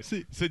 You know,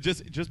 so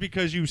just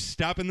because you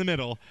stop in the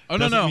middle. Oh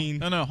doesn't mean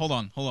no. Hold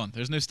on.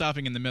 There's no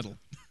stopping in the middle.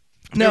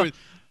 No.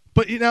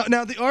 But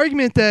now the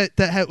argument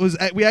that was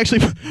we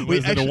actually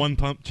was it a one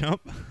pump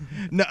chump?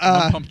 No,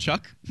 one pump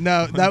chuck.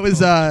 No, that was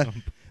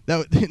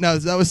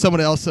that was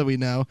someone else that we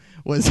know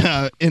was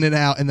in and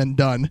out and then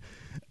done.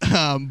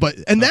 But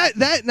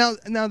that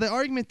now the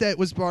argument that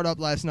was brought up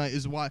last night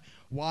is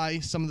why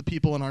some of the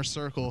people in our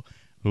circle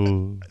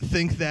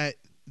think that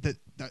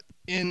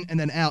in and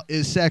then out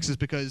is sex is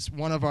because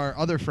one of our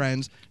other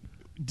friends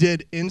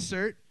did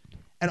insert,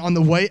 and on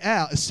the way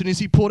out, as soon as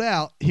he pulled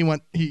out,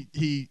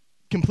 he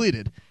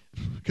completed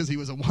because he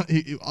was a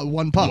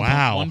one pump.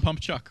 Wow, one pump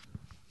chuck.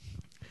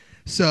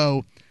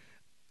 So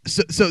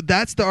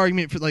that's the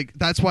argument for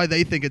that's why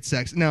they think it's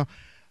sex. Now,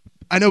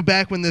 I know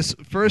back when this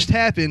first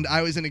happened,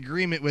 I was in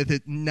agreement with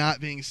it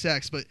not being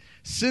sex, but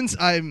since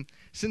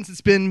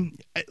it's been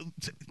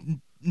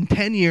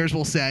 10 years,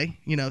 we'll say,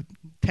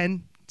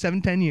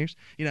 10 years,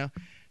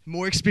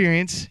 more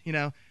experience,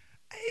 Well,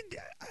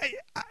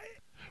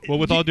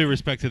 with all due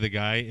respect to the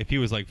guy, if he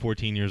was like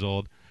 14 years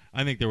old,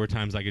 I think there were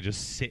times I could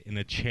just sit in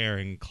a chair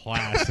in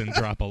class and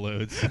drop a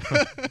load. So.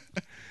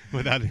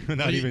 Without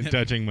even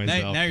touching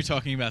myself. Now you're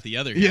talking about the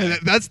other guy. Yeah,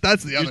 that's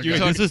the other guy.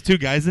 This was two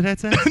guys that had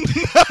sex?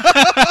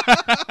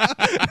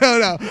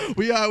 No.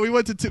 We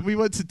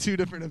went to two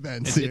different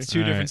events. It's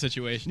two different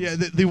situations. Yeah,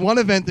 the one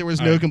event there was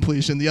no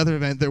completion. The other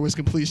event there was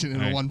completion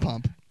in a one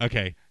pump.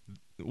 Okay.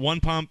 One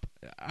pump,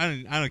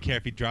 I don't care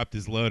if he dropped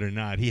his load or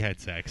not. He had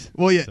sex.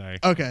 Well, yeah. Sorry.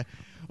 Okay.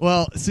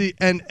 Well, see,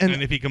 and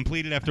if he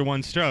completed after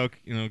one stroke,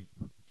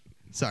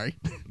 sorry.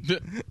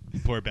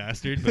 Poor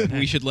bastard. But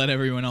we should let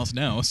everyone else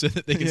know so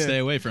that they can stay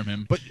away from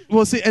him. But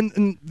well, see,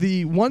 and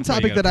the one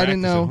topic that I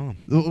didn't know,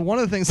 one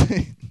of the things,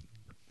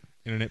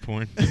 internet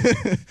porn.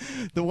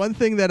 The one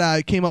thing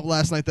that came up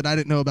last night that I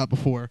didn't know about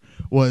before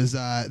was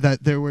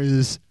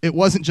that it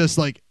wasn't just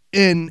like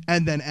in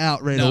and then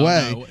out right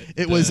away. No,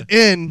 it was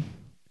in,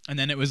 and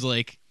then it was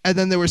like, and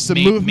then there was some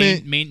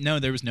movement. No,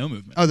 there was no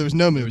movement. Oh, there was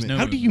no movement.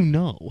 How do you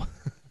know?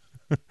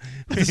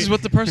 This is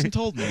what the person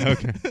told me.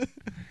 Okay.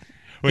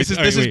 This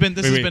has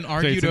been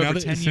argued over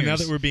 10 years. So now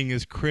that we're being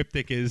as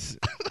cryptic as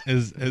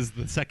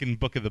the second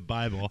book of the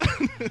Bible,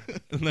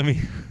 let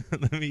me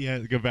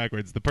go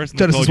backwards. The person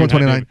that Genesis told you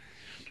 1:29.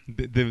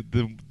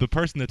 the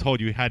person that told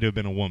you had to have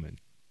been a woman.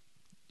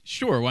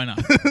 Sure, why not?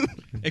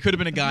 It could have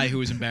been a guy who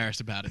was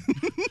embarrassed about it.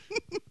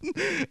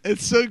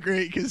 It's so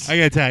great because I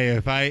gotta tell you,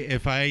 if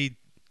I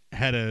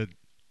had a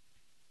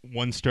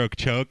one-stroke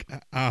choke,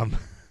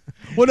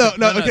 well, no.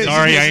 Okay,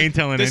 sorry, I ain't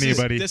telling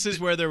anybody. This is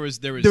where there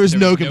was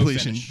no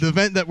completion. Finish. The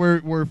event that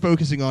we're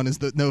focusing on is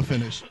the no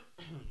finish.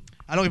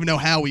 I don't even know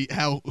how I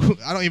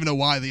don't even know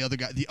why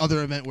the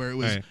other event where it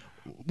was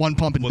one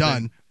pump and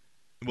done.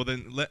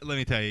 Then let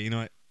me tell you, you know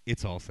what?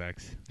 It's all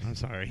sex. I'm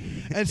sorry.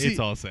 And it's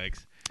all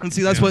sex. And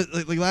see, that's what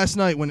like last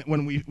night when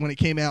it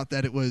came out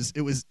that it was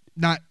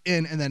not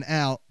in and then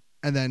out.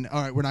 And then,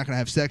 all right, we're not going to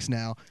have sex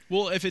now.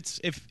 Well,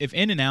 if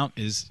in and out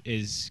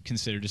is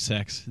considered a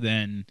sex,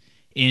 then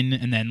in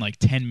and then like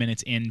 10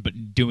 minutes in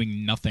but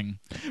doing nothing,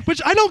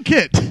 which I don't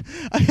get.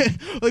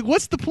 Like,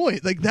 what's the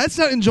point? Like, that's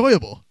not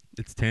enjoyable.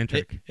 It's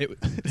tantric.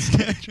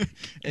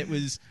 It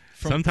was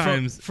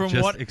sometimes from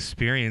just what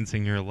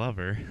experiencing your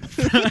lover.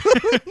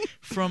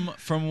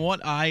 From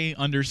what I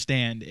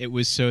understand, it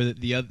was so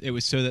that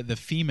the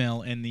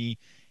female in the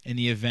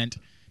event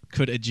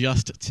could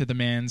adjust to the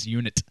man's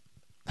unit.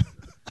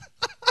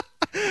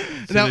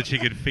 So that she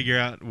could figure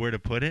out where to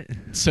put it?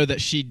 So that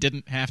she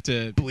didn't have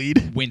to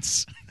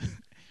wince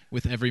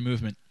with every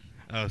movement.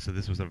 Oh, so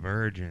this was a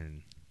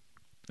virgin.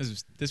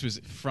 This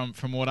was from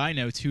what I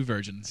know, two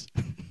virgins.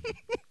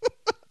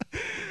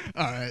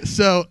 All right.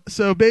 So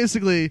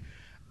basically,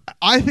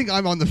 I think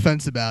I'm on the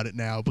fence about it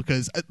now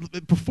because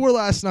before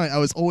last night I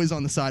was always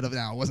on the side of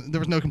there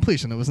was no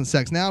completion. It wasn't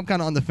sex. Now I'm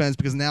kind of on the fence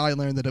because now I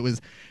learned that it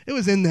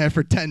was in there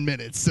for 10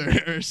 minutes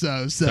or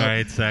so.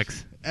 Sorry, it's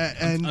sex.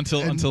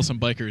 Until some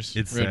bikers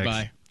rode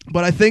by.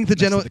 But I think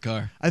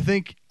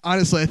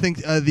honestly,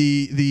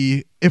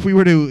 if we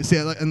were to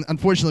say,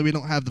 unfortunately, we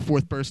don't have the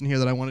fourth person here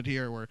that I wanted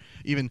here, or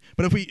even.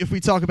 But if we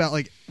talk about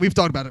we've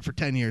talked about it for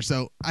 10 years,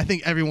 so I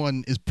think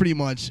everyone is pretty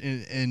much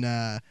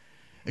in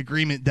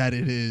agreement that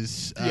it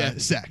is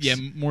sex. Yeah,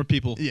 more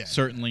people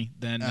certainly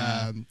than.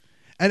 And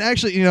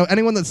actually,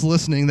 anyone that's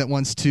listening that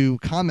wants to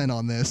comment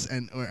on this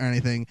or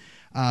anything,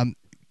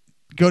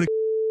 go to.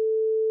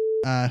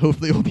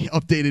 Hopefully it will be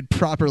updated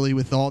properly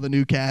with all the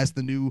new cast.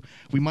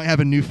 We might have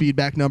a new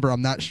feedback number.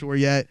 I'm not sure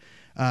yet.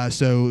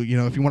 So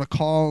if you want to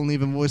call and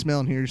leave a voicemail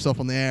and hear yourself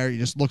on the air, you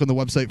just look on the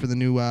website for the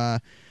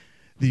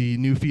the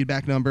new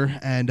feedback number,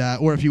 and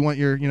or if you want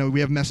we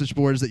have message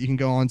boards that you can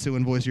go on to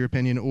and voice your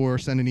opinion, or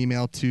send an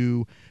email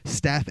to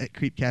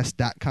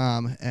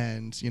staff@creepcast.com,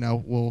 and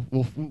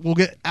we'll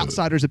get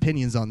outsiders'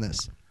 opinions on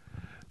this.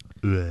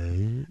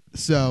 Right.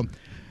 So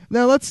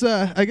now let's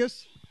I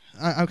guess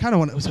I kind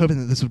of was hoping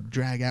that this would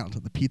drag out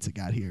until the pizza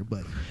got here,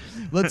 but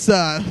let's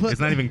it's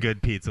not even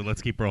good pizza.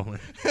 Let's keep rolling.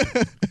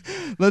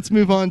 Let's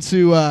move on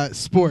to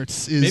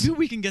sports. Maybe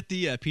we can get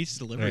the pizza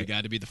delivery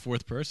guy to be the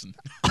fourth person.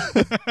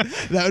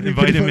 That would be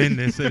invite him funny. in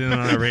to sit in on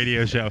our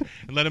radio show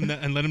and let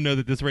him know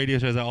that this radio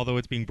show, although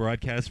it's being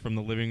broadcast from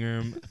the living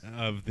room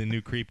of the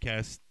new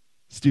Creepcast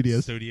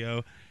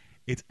studio,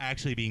 it's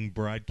actually being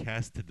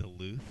broadcast to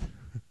Duluth,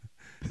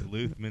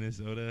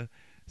 Minnesota.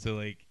 So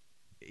like,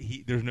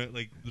 there's no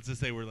let's just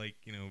say we're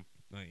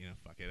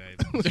fuck it.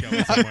 I'm just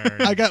going somewhere.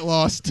 I got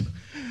lost.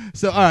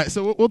 So all right,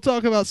 so we'll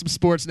talk about some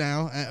sports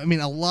now. I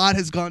mean, a lot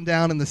has gone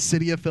down in the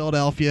city of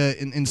Philadelphia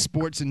in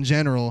sports in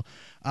general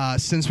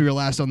since we were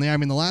last on the air. I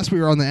mean, the last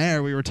we were on the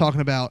air, we were talking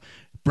about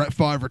Brett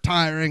Favre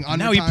retiring, unretiring,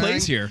 now he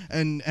plays here,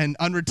 and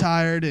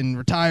unretired and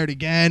retired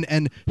again.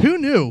 And who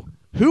knew?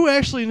 Who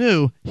actually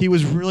knew he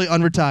was really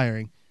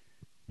unretiring?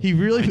 He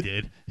really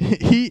did.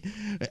 He's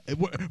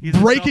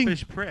breaking a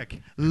selfish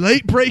prick.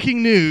 Late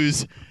breaking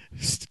news,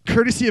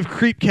 courtesy of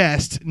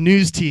Creepcast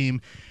news team.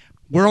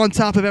 We're on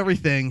top of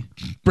everything.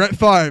 Brett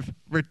Favre,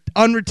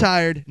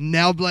 unretired,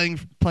 now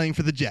playing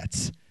for the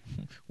Jets.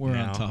 We're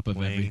on top of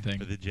everything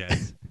for the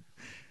Jets.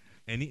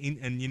 and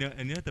you know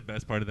what the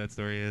best part of that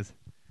story is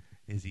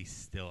he's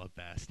still a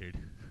bastard.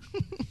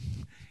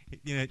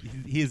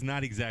 He is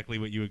not exactly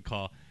what you would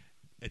call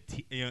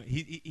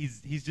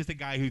he's just a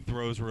guy who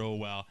throws real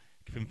well.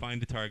 Can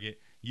find a target,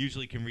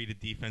 usually can read a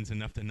defense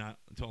enough to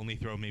only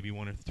throw maybe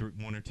one or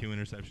two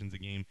interceptions a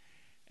game,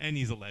 and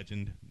he's a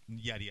legend.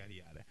 Yada yada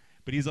yada.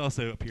 But he's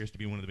also appears to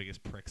be one of the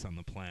biggest pricks on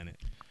the planet.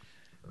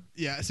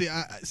 Yeah. See,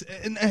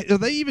 and are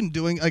they even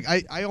doing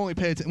I only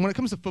pay attention when it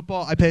comes to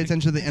football. I pay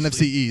attention to the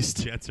NFC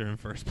East. Jets are in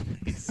first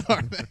place.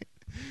 Are they?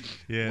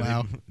 Yeah.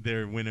 Wow.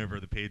 Their win over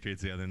the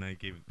Patriots the other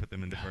night put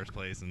them into first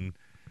place, and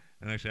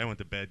actually I went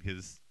to bed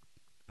because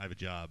I have a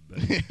job.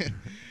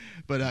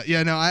 But I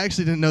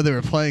actually didn't know they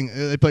were playing.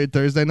 They played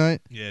Thursday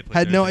night. Yeah,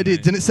 had no idea.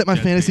 Night. Didn't set my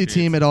Jets, fantasy Patriots.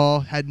 team at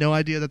all. Had no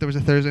idea that there was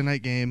a Thursday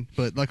night game.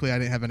 But luckily, I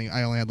didn't have any.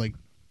 I only had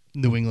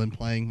New England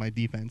playing my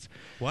defense.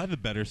 Well, I have a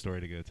better story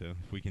to go to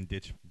if we can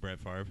ditch Brett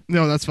Favre.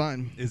 No, that's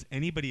fine. Is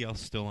anybody else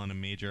still on a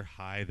major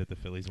high that the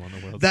Phillies won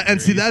the World And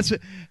see, Series? that's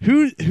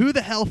who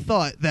the hell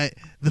thought that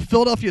the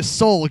Philadelphia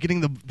Soul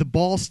getting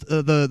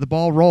the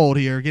ball rolled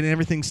here, getting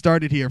everything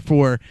started here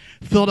for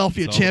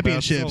Philadelphia It's all about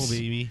championships. soul,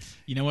 baby.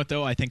 You know what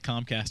though? I think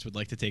Comcast would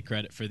like to take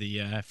credit for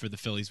the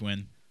Phillies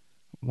win.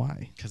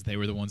 Why? Because they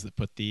were the ones that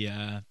put the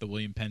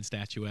William Penn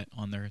statuette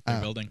on their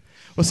building.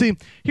 Well, see,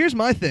 here's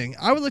my thing.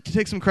 I would like to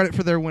take some credit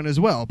for their win as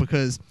well,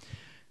 because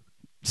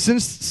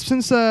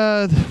since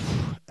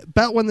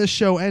about when this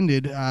show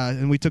ended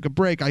and we took a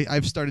break,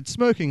 I've started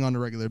smoking on a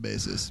regular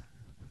basis.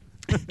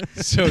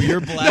 So your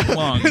black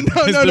lung is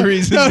the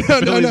reason the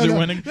Phillies are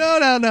winning?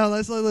 No.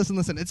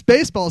 Listen. It's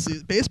baseball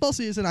season. Baseball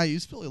season, I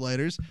use Philly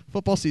lighters.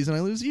 Football season,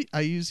 I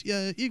use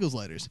Eagles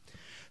lighters.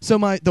 So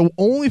the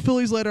only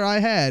Phillies lighter I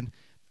had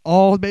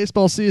all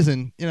baseball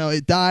season,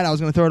 it died. I was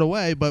going to throw it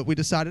away, but we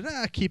decided,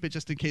 keep it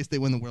just in case they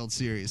win the World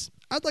Series.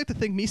 I'd like to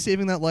think me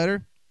saving that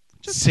lighter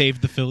just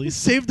saved the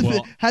Phillies.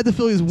 Had the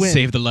Phillies win.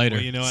 Save the lighter.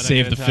 Well, you know what?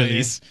 Save the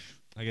Phillies.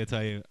 I gotta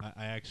tell you,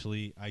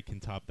 I can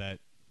top that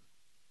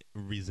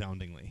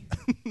resoundingly.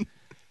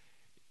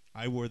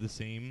 I wore the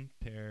same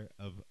pair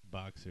of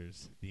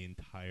boxers the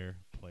entire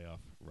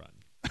playoff run.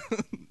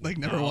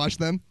 Never watched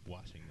them?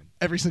 Washing them.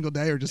 Every single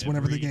day or just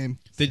whenever the game?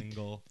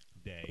 Single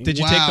day. Did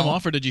you take them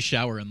off or did you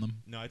shower in them?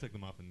 No, I took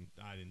them off and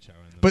I didn't shower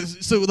in them. But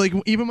so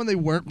even when they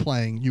weren't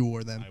playing, you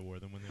wore them? I wore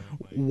them when they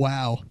weren't playing.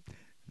 Wow.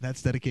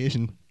 That's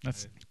dedication.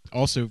 That's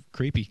also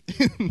creepy.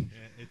 Yeah,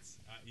 it's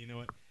you know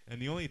what?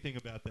 And the only thing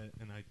about that,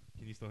 and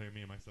can you still hear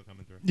me? Am I still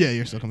coming through? Yeah,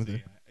 you're still coming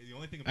through. The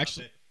only thing about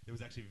that, it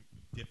was actually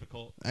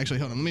difficult. Actually,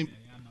 hold on.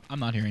 I'm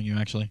not hearing you,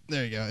 actually.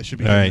 There you go. It should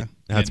be. All right.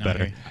 Now. That's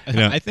better.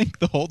 I think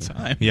the whole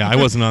time. Yeah, I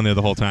wasn't on there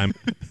the whole time.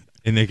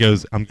 And it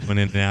goes, I'm going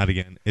in and out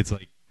again. It's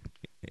like,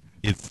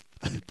 get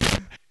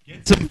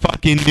some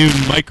fucking new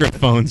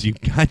microphones, you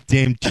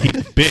goddamn cheap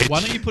bitch. Why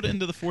don't you put it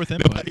into the fourth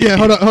input? Yeah,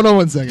 hold on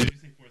 1 second.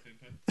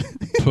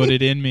 Put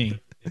it in me.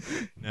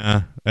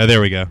 Nah.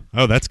 There we go.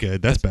 Oh, that's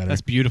good. That's better.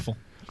 That's beautiful.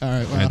 All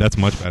right. Wow. All right, that's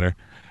much better.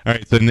 All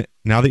right, so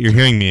now that you're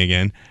hearing me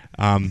again,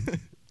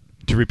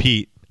 to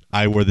repeat,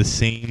 I wore the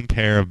same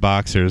pair of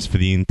boxers for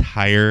the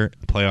entire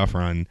playoff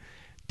run,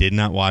 did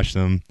not wash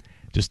them,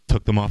 just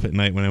took them off at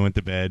night when I went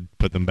to bed,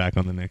 put them back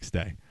on the next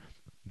day.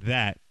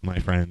 That, my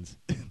friends,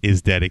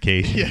 is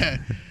dedication. Yeah,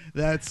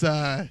 that's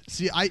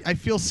see, I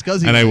feel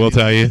scuzzy. And I will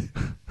tell you,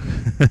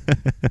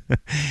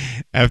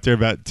 after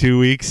about 2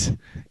 weeks,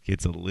 it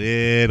gets a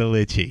little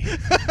itchy.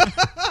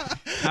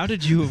 How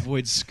did you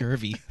avoid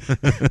scurvy?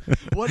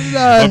 What did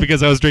well,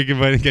 because I was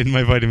getting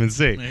my vitamin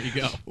C. There you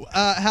go.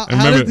 How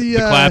remember, did the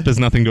clap is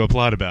nothing to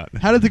applaud about.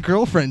 How did the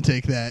girlfriend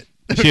take that?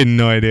 She had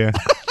no idea.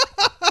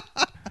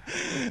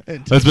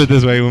 Let's put it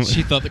this way.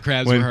 She thought the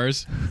crabs were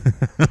hers.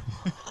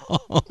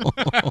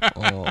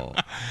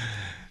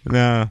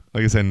 No,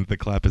 like I said, the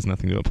clap is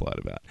nothing to applaud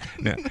about.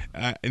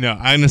 No,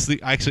 honestly,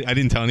 actually, I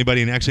didn't tell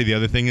anybody. And actually, the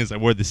other thing is, I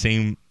wore the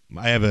same.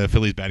 I have a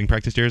Phillies batting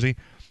practice jersey,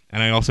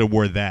 and I also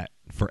wore that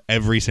for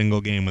every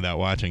single game without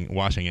washing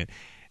it.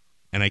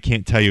 And I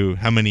can't tell you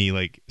how many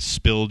like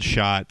spilled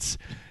shots,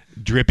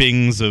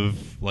 drippings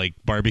of like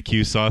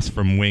barbecue sauce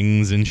from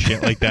wings and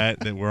shit like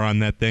that were on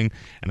that thing.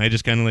 And I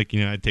just kind of like,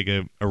 I'd take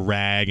a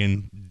rag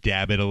and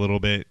dab it a little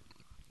bit,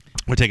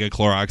 or take a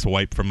Clorox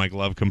wipe from my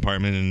glove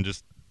compartment and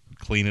just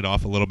clean it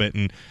off a little bit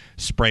and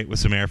spray it with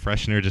some air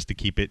freshener just to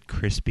keep it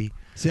crispy.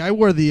 See, I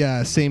wore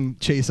the same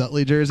Chase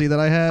Utley jersey that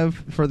I have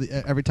for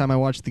every time I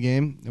watched the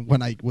game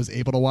when I was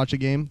able to watch a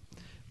game.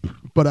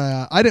 But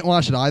I didn't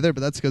wash it either, but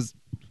that's because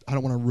I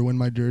don't want to ruin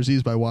my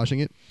jerseys by washing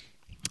it.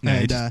 No,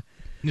 And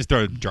just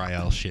throw dry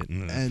L shit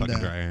in the fucking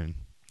dryer.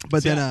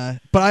 But then,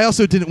 but I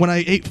also didn't. When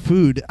I ate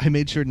food, I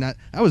made sure not.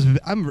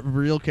 I'm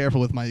real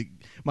careful with my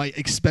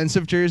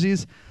expensive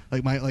jerseys,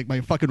 like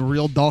my fucking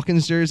real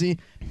Dawkins jersey.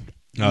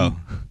 Oh,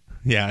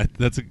 yeah,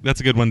 that's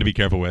a good one to be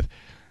careful with.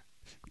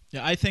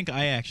 Yeah, I think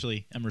I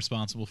actually am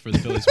responsible for the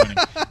Phillies winning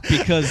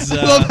because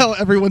I love how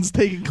everyone's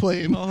taking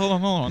claim. Oh,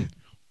 hold on.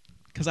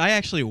 Because I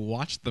actually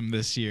watched them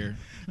this year.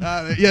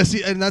 Yeah,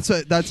 see, and this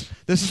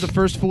is the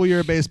first full year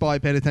of baseball I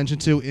paid attention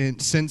to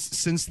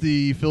since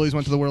the Phillies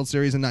went to the World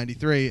Series in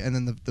 '93, and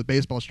then the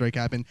baseball strike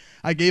happened.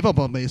 I gave up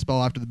on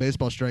baseball after the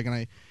baseball strike, and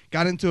I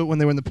got into it when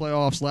they were in the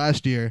playoffs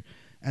last year.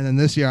 And then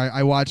this year,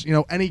 I watched,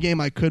 any game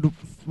I could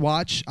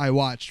watch, I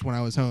watched when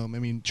I was home. I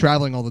mean,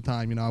 traveling all the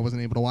time, I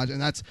wasn't able to watch.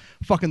 And that's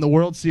fucking the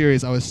World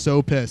Series. I was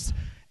so pissed.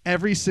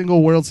 Every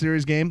single World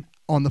Series game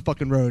on the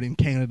fucking road in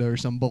Canada or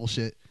some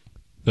bullshit.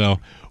 So,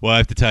 well, I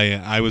have to tell you,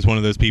 I was one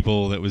of those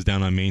people that was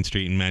down on Main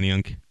Street in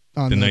Manayunk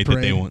the night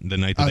that they won. The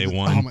night that they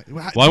won.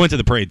 Well, I went to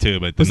the parade too,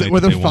 but were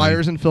there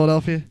fires in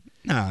Philadelphia?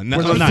 No,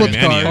 Were there not flip in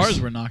Manayunk.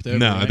 Cars were knocked over.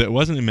 No, right? that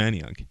wasn't in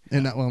Manayunk.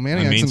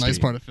 Manayunk's a nice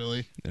part of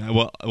Philly.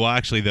 Well,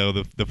 actually, though,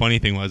 the funny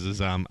thing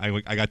was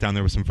I got down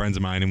there with some friends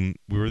of mine, and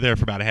we were there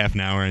for about a half an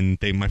hour, and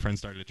my friends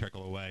started to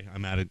trickle away.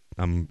 I'm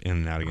in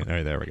and out again. All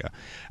right, there we go.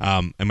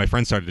 And my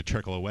friends started to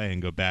trickle away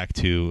and go back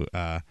to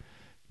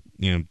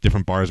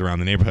different bars around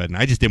the neighborhood, and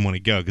I just didn't want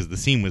to go because the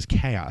scene was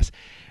chaos.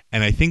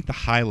 And I think the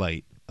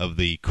highlight of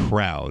the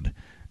crowd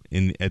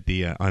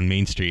on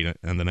Main Street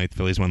on the night the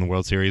Phillies won the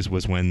World Series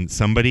was when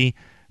somebody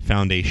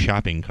found a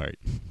shopping cart.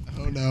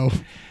 Oh no.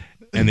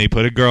 And they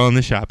put a girl in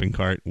the shopping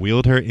cart,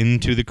 wheeled her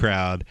into the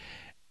crowd,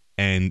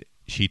 and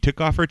she took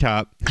off her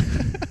top,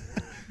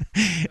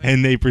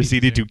 and they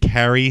proceeded to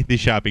carry the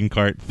shopping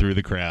cart through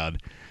the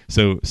crowd.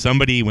 So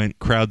somebody went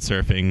crowd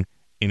surfing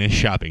in a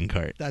shopping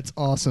cart. That's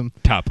awesome.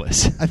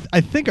 Topless.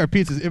 I think our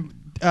pizza's...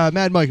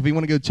 Mad Mike, if you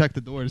want to go check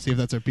the door to see if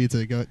that's our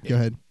pizza, go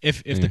ahead.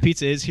 If the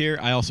pizza is here,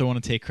 I also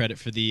want to take credit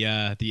for the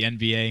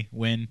NBA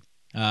win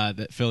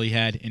that Philly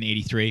had in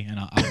 '83, and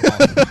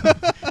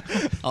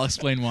I'll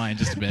explain why in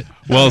just a bit.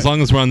 Well, as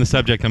long as we're on the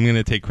subject, I'm going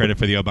to take credit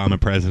for the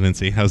Obama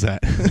presidency. How's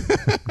that?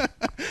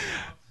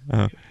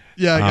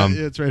 Yeah, I got it.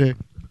 It's right here.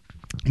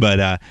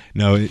 But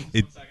no,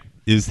 it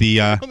is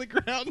the on the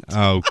ground.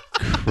 Oh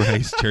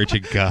Christ, Church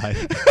of God.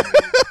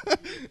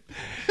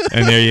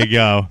 And there you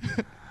go.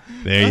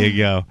 There you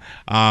go.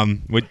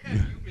 What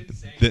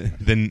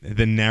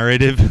the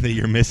narrative that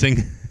you're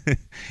missing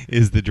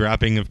is the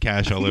dropping of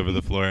cash all over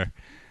the floor,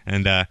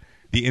 and the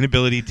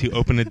inability to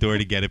open a door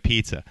to get a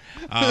pizza.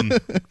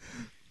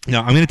 No,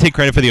 I'm going to take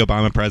credit for the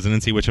Obama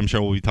presidency, which I'm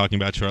sure we'll be talking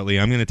about shortly.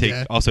 I'm going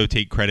to also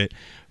take credit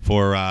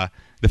for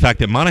the fact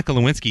that Monica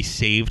Lewinsky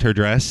saved her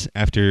dress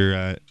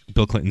after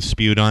Bill Clinton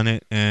spewed on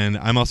it, and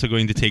I'm also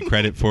going to take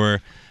credit for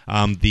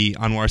the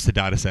Anwar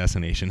Sadat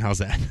assassination. How's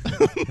that?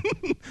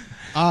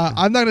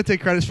 I'm not going to take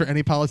credits for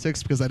any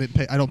politics because I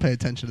don't pay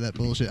attention to that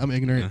bullshit. I'm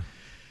ignorant. Yeah.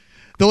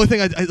 The only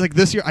thing I like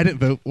this year, I didn't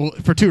vote. Well,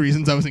 for two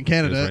reasons. I was in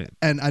Canada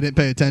and I didn't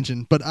pay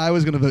attention, but I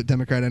was going to vote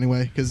Democrat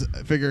anyway because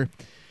I figure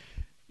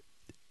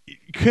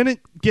it couldn't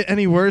get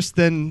any worse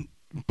than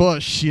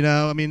Bush.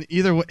 I mean,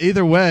 either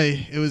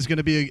way, it was going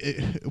to be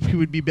we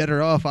would be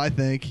better off, I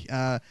think.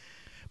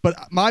 But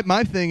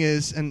my thing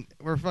is, and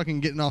we're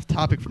fucking getting off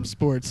topic from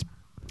sports,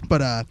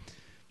 but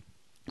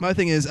my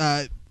thing is,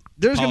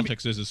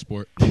 politics is a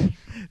sport.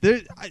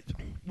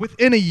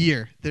 Within a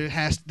year, there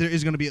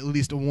is going to be at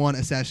least one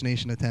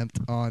assassination attempt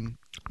on.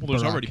 Well,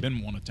 there's Barack. already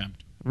been one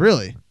attempt.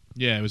 Really?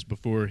 Yeah, it was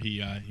before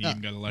he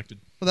even got elected.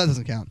 Well, that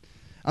doesn't count.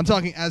 I'm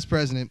talking as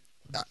president.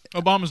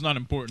 Obama's not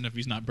important if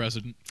he's not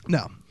president.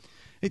 No.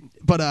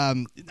 But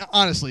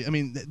honestly, I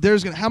mean,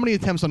 how many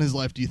attempts on his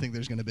life do you think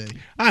there's going to be?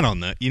 I don't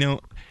know.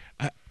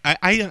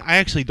 I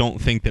actually don't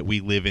think that we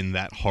live in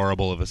that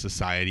horrible of a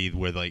society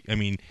where,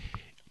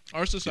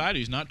 our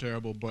society is not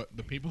terrible, but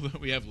the people that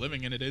we have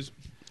living in it is.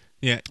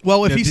 Yeah.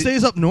 Well, if he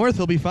stays up north,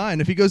 he'll be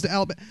fine. If he goes to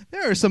Alabama,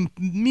 there are some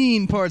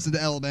mean parts of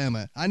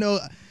Alabama. I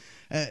know.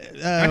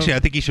 Actually, I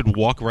think he should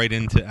walk right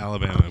into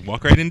Alabama,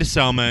 walk right into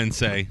Selma, and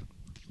say.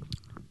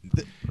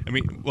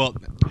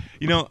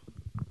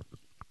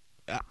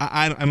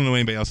 I don't know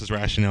anybody else's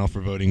rationale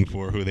for voting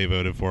for who they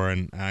voted for,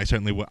 and I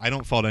certainly I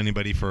don't fault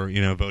anybody for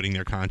voting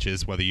their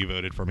conscience, whether you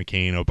voted for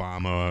McCain,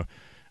 Obama,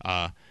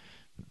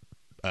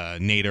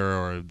 Nader,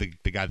 or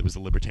the guy that was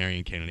the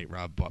Libertarian candidate,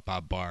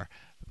 Bob Barr.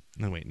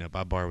 No, wait, no,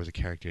 Bob Barr was a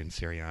character in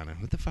Syriana.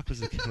 What the fuck was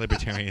the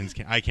Libertarians?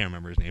 I can't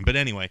remember his name, but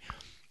anyway,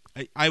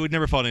 I would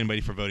never fault anybody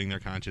for voting their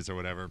conscience or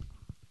whatever.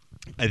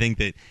 I think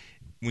that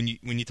when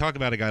you talk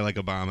about a guy like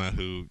Obama,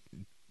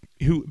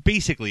 who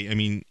basically, I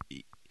mean.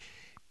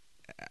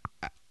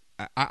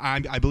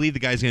 I believe the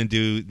guy's going to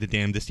do the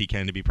damnedest he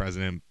can to be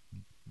president,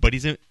 but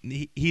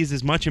he's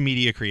as much a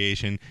media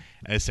creation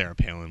as Sarah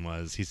Palin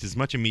was. He's as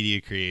much a media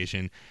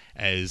creation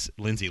as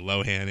Lindsay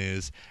Lohan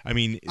is. I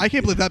mean, I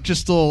can't believe that's just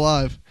still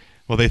alive.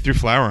 Well, they threw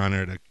flour on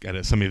her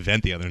at some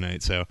event the other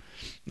night. So,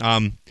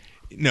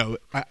 no,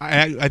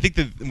 I think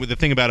the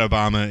thing about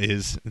Obama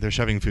is they're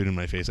shoving food in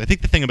my face. I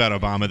think the thing about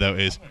Obama though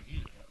is.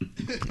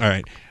 All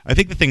right. I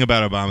think the thing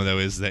about Obama, though,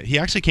 is that he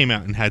actually came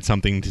out and had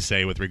something to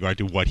say with regard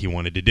to what he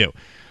wanted to do.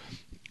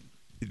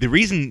 The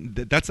reason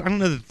I don't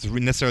know that that's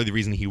necessarily the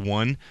reason he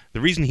won. The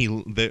reason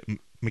that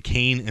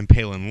McCain and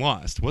Palin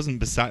lost wasn't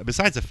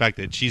besides the fact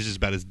that she's just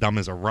about as dumb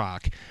as a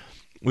rock,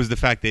 was the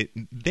fact that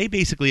they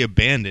basically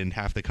abandoned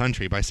half the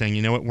country by saying,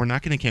 you know what, we're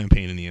not going to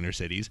campaign in the inner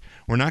cities.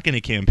 We're not going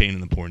to campaign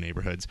in the poor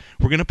neighborhoods.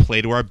 We're going to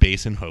play to our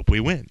base and hope we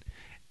win.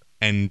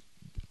 And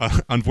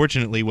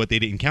unfortunately, what they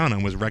didn't count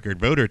on was record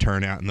voter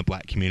turnout in the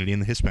black community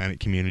and the Hispanic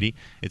community,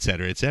 et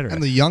cetera, et cetera.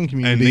 And the young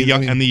community.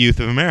 And the youth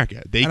of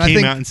America. They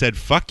came out and said,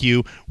 fuck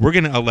you, we're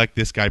going to elect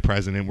this guy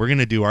president, we're going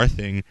to do our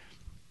thing,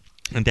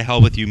 and to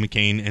hell with you,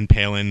 McCain and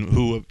Palin,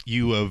 who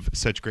you have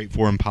such great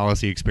foreign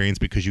policy experience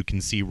because you can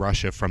see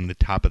Russia from the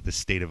top of the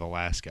state of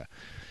Alaska.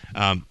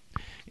 But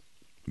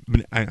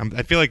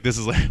I feel like this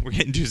is we're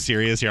getting too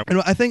serious here.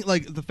 And I think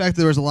like the fact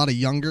that there was a lot of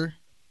younger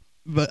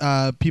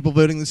people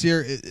voting this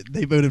year,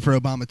 they voted for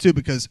Obama too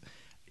because,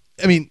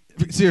 I mean,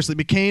 seriously,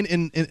 McCain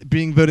in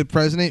being voted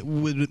president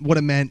would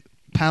have meant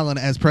Palin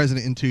as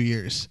president in 2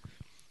 years.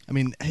 I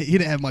mean, he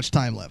didn't have much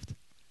time left.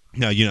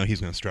 No, he's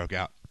going to stroke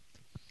out.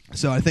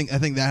 So I think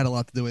that had a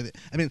lot to do with it.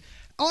 I mean,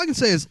 all I can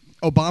say is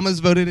Obama's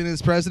voted in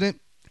as president,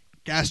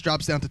 gas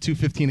drops down to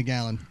 $2.15 a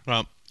gallon.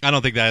 Well, I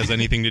don't think that has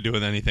anything to do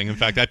with anything. In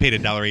fact, I paid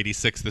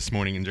 $1.86 this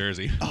morning in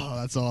Jersey. Oh,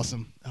 that's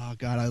awesome. Oh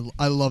God,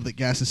 I love that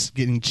gas is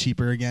getting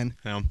cheaper again.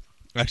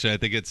 Actually, I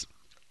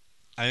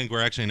think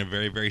we're actually in a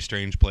very, very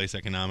strange place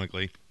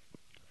economically,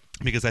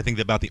 because I think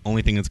that about the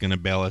only thing that's going to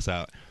bail us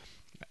out,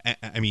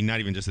 I mean, not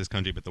even just this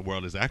country, but the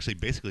world, is actually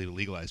basically to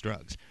legalize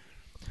drugs.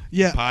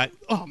 Yeah. Pot.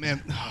 Oh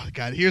man. Oh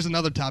God. Here's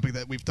another topic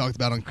that we've talked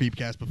about on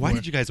Creepcast before. Why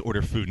did you guys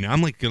order food? Now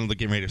I'm getting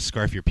ready to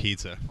scarf your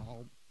pizza.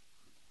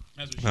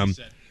 That's what she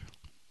said.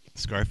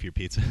 Scarf your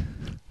pizza.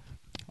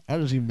 That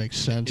doesn't even make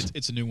sense.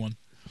 It's a new one.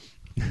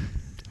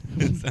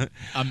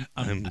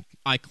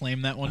 I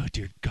claim that one. Oh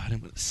dear God,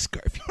 I'm gonna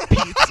scarf your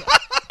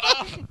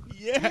pizza.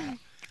 Yeah.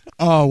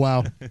 Oh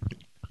wow.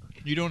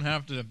 You don't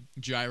have to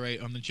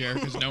gyrate on the chair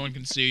because no one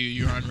can see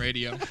you. You're on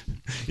radio.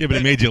 Yeah, but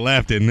it made you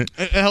laugh, didn't it?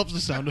 It helps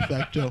the sound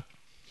effect too.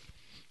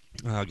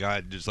 Oh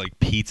God, just like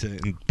pizza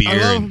and beer.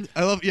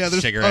 I love. Yeah,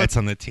 there's cigarettes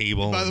on the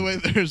table. By the way,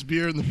 there's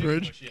beer in the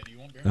fridge. Do you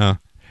want beer? Oh,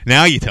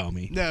 now you tell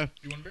me. No. Do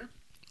you want beer?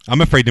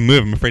 I'm afraid to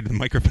move. I'm afraid the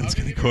microphone's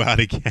going to go out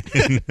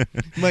again.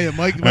 Mike,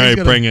 all right,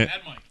 bring it.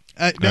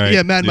 Mad Mike.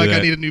 Yeah, Mad Mike.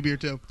 I need a new beer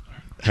too.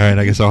 All right,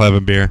 I guess I'll have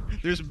a beer.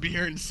 There's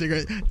beer and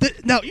cigarette.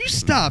 Now you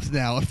stopped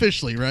now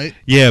officially, right?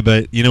 Yeah,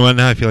 but you know what?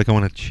 Now I feel like I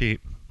want to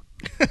cheat.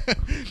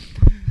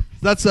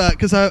 That's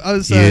because I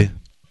was.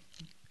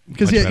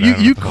 Because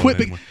you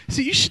quit.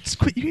 See, you should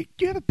quit. You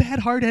have a bad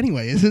heart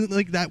anyway. Isn't it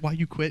like that why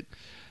you quit?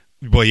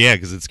 Well, yeah,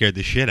 because it scared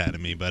the shit out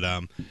of me. But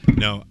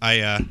no,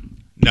 I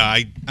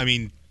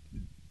mean,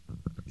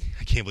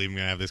 I can't believe I'm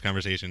gonna have this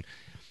conversation.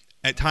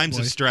 At times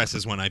of stress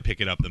is when I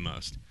pick it up the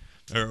most,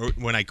 or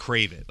when I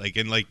crave it.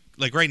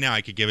 Like right now,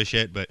 I could give a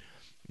shit, but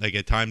like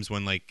at times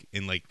when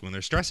when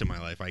there's stress in my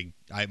life,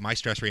 my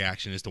stress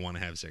reaction is to want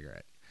to have a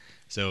cigarette.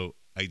 So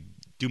I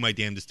do my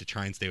damnedest to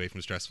try and stay away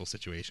from stressful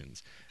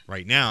situations.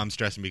 Right now, I'm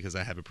stressing because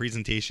I have a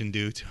presentation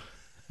due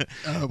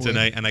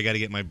tonight, and I got to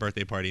get my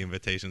birthday party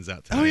invitations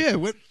out tonight. Oh yeah,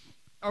 what?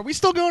 Are we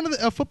still going to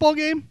the football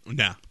game?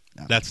 No,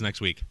 that's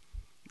next week.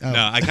 Oh.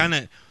 No, I kind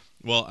of.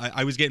 Well,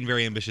 I was getting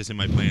very ambitious in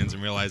my plans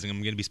and realizing I'm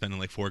going to be spending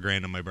like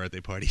 $4,000 on my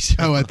birthday party.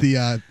 So. At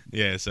the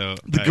yeah, so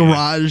the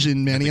garage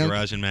in Manayunk. The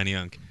garage in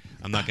Manayunk.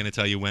 I'm not going to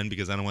tell you when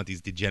because I don't want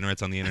these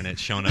degenerates on the internet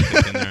showing up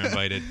thinking they're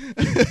invited.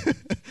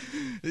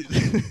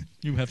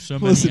 You have so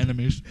many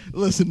enemies.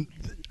 Listen,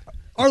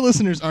 our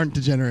listeners aren't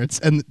degenerates,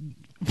 and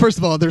first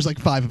of all, there's like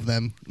 5 of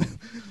them,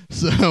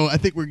 so I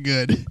think we're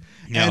good.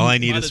 Yeah, all I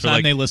need is for by the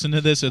time they listen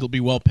to this, it'll be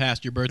well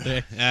past your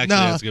birthday. Actually,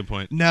 that's a good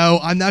point. No,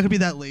 I'm not going to be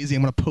that lazy.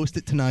 I'm going to post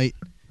it tonight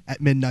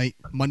at midnight,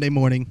 Monday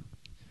morning.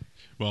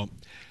 Well,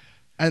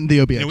 and the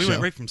OBX we show.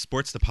 went right from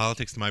sports to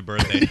politics to my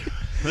birthday.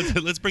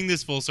 let's bring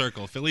this full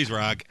circle. Phillies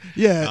rock.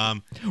 Yeah.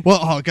 Well,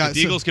 oh god, if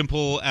the Eagles can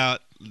pull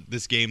out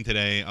this game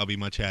today, I'll be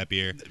much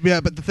happier.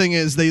 Yeah, but the thing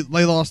is, they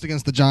lost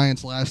against the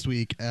Giants last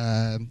week,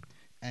 and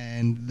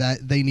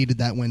that they needed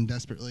that win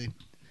desperately.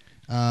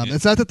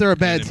 It's not that they're a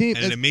bad team.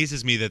 And it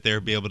amazes me that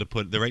they're be able to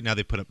put. Right now,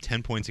 they put up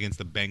 10 points against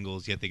the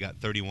Bengals, yet they got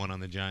 31 on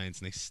the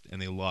Giants,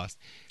 and they lost.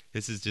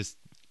 This is just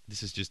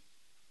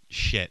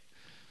shit.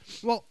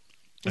 Well,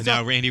 and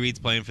now Randy Reed's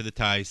playing for the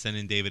Ties,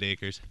 sending David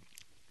Akers.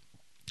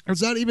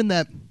 It's not even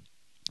that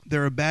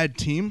they're a bad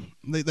team.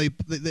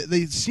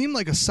 They seem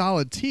like a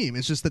solid team.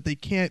 It's just that they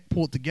can't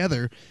pull it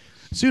together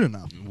soon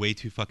enough. Way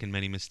too fucking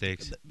many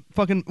mistakes.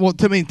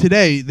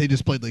 Today they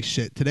just played like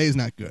shit. Today is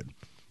not good.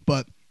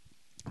 But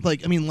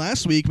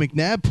last week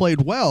McNabb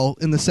played well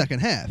in the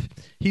second half.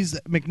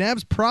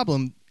 McNabb's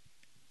problem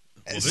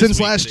since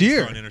last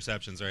year. Throwing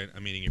interceptions, right?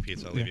 I'm eating your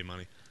pizza. I'll leave you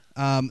money.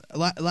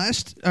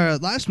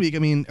 Last week,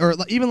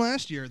 even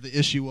last year, the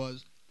issue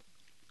was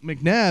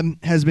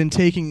McNabb has been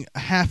taking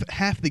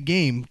half the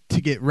game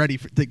to get ready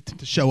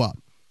to show up.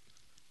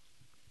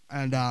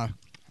 And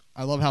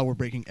I love how we're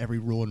breaking every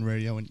rule in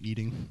radio and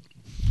eating.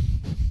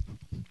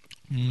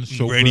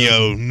 So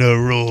radio, good. no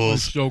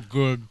rules. It's so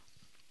good.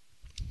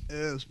 It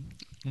is.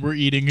 We're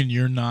eating and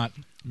you're not.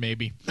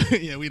 Maybe.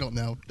 Yeah, we don't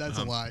know. That's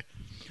a lie.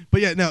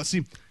 But yeah, no.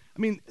 See,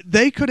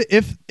 they could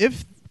if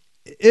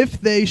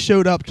they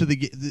showed up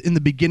in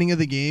the beginning of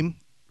the game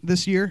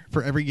this year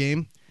for every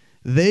game,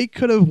 they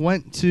could have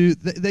went to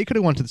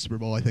the Super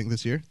Bowl. I think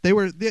this year they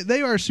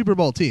are a Super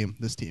Bowl team.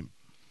 This team.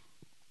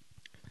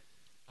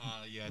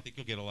 Yeah, I think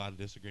you'll get a lot of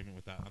disagreement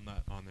with that. I'm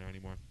not on there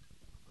anymore.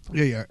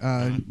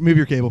 Yeah. Move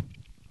your cable.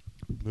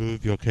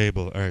 Move your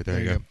cable. All right, there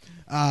you go.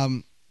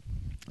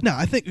 No,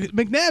 I think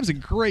McNabb's a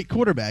great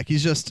quarterback.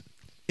 He's just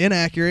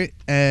inaccurate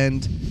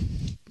and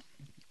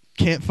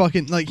can't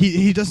fucking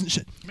he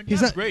doesn't.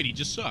 He's not great. He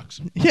just sucks.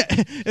 Yeah,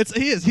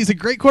 he is. He's a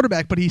great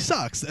quarterback, but he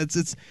sucks.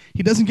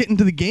 He doesn't get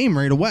into the game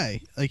right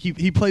away. Like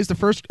he plays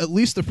at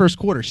least the first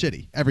quarter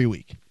shitty every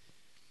week.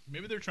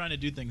 Maybe they're trying to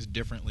do things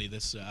differently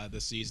this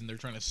season. They're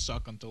trying to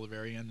suck until the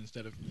very end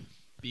instead of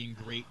being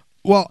great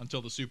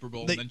until the Super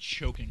Bowl and then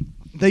choking.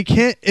 They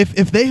can't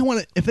if they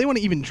want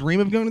to even dream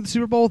of going to the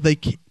Super Bowl. They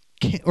can't,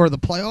 or the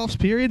playoffs.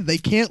 Period. They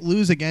can't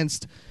lose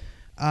against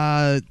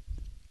our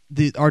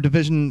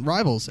division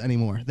rivals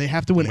anymore. They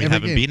have to win every game.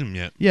 We haven't beat them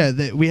yet.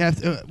 Yeah, we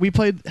have to.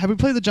 Have we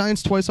played the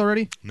Giants twice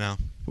already? No.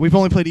 We've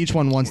only played each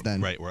one once. Then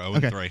right, we're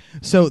 0-3. Okay.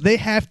 So they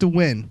have to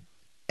win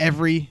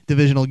every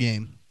divisional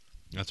game.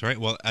 That's right.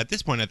 Well, at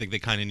this point, I think they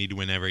kind of need to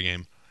win every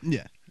game.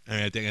 Yeah.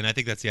 And I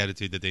think that's the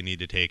attitude that they need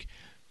to take,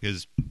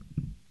 because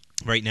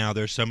right now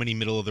there's so many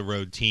middle of the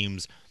road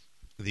teams.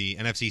 The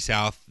NFC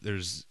South,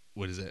 there's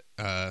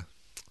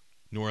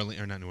New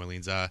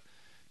Orleans.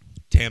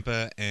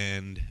 Tampa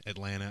and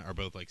Atlanta are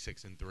both like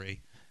 6-3.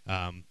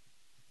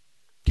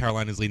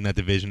 Carolina's leading that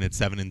division at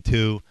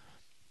 7-2.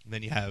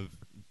 Then you have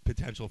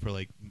potential for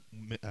like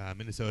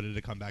Minnesota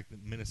to come back.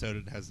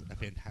 Minnesota has a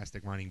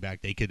fantastic running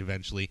back. They could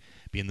eventually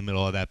be in the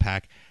middle of that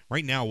pack.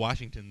 Right now,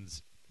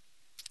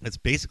 that's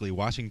basically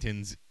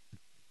Washington's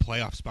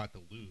playoff spot to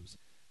lose.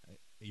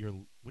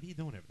 What are you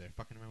doing over there?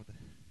 Fucking around with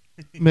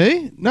it?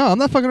 Me? No, I'm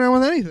not fucking around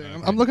with anything.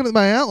 Okay. I'm looking at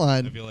my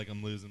outline. I feel like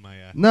I'm losing my.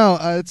 No,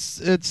 it's.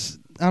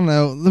 I don't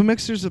know. The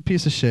mixer's a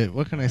piece of shit.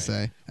 What can I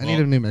say? I need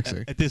a new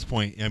mixer. At this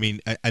point,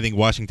 I think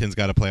Washington's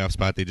got a playoff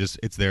spot.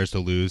 It's theirs to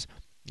lose.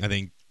 I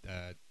think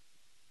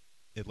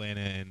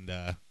Atlanta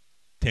and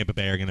Tampa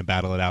Bay are going to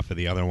battle it out for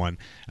the other one.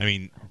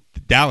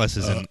 Dallas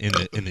is in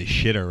the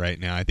shitter right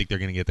now. I think they're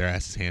going to get their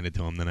asses handed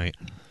to them tonight.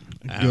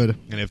 Good.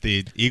 And if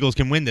the Eagles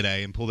can win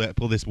today and pull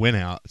this win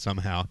out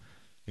somehow,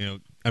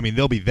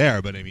 they'll be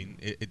there. But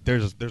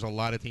there's a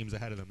lot of teams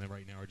ahead of them that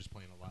right now are just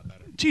playing a lot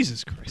better.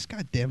 Jesus Christ!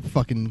 Goddamn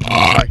fucking.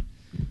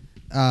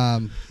 Yeah,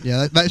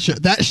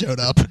 that showed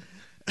up.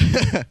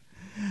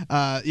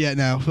 Yeah.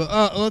 No.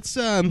 Let's.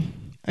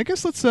 I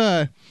guess let's.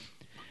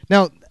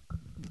 Now,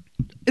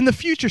 in the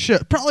future show,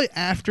 probably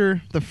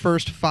after the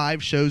first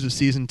 5 shows of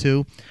season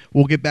 2,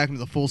 we'll get back into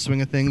the full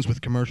swing of things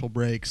with commercial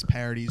breaks,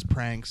 parodies,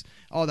 pranks,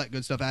 all that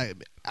good stuff.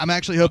 I'm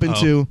actually hoping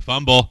to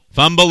fumble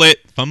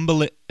it.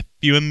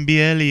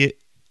 FUMBL.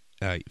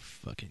 Oh, you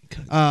fucking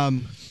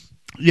cunt.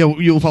 Yeah,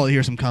 you'll probably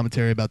hear some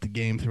commentary about the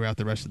game throughout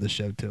the rest of the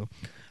show too.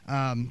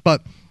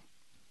 But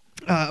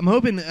I'm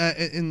hoping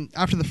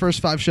after the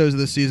first 5 shows of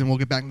this season, we'll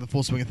get back into the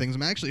full swing of things.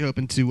 I'm actually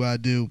hoping to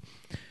do.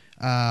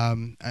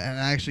 And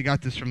I actually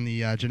got this from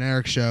the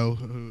Generic Show,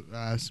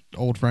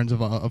 old friends of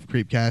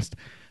Creepcast.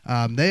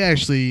 They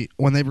actually,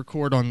 when they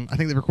record I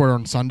think they record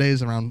on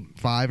Sundays around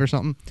 5 or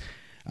something.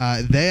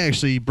 They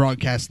actually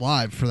broadcast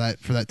live for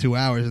that 2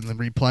 hours and then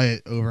replay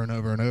it over and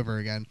over and over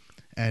again,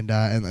 and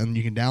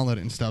you can download it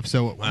and stuff.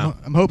 So wow.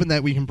 I'm hoping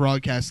that we can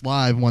broadcast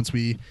live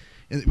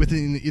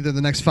within either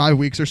the next 5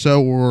 weeks or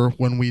so, or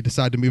when we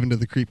decide to move into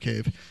the Creep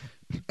Cave,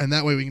 and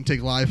that way we can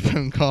take live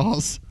phone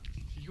calls.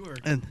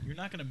 You're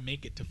not going to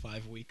make it to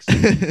 5 weeks.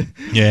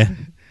 Yeah.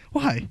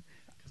 Why?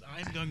 Because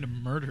I'm going to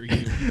murder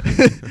you.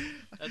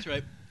 That's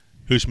right.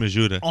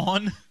 Hushmajuda.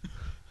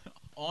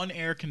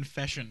 On-air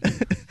confession.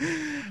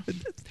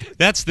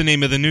 That's the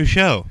name of the new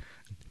show.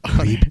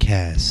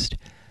 Creepcast.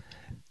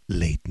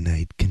 Late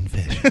Night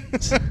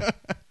Confessions.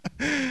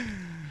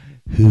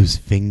 Whose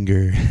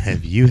finger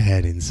have you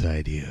had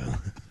inside you?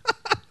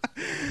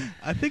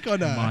 I think on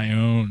My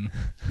own.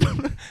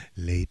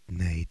 Late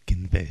night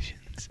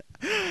confessions.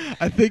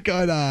 I think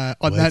on that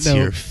What's note,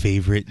 your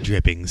favorite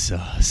dripping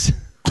sauce?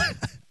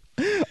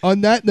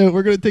 on that note,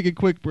 we're going to take a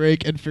quick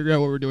break and figure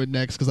out what we're doing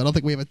next because I don't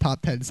think we have a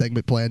top 10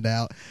 segment planned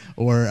out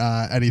or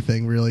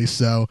anything really.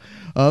 So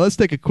let's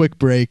take a quick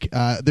break.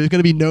 There's going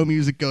to be no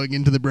music going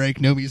into the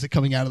break, no music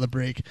coming out of the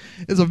break.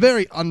 It's a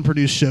very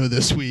unproduced show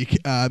this week.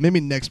 Maybe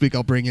next week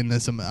I'll bring in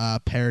some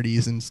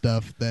parodies and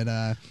stuff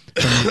that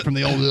from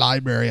the old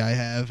library I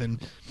have,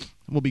 and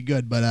we'll be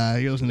good. But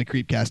you're listening to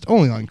Creepcast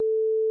only on.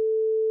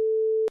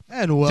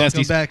 And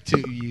welcome back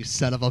to you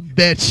son of a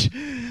bitch.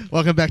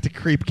 Welcome back to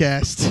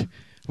Creepcast.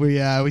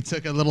 We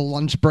took a little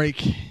lunch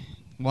break,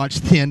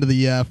 watched the end of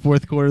the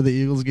fourth quarter of the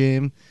Eagles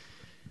game.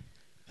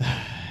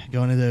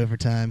 Going into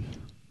overtime.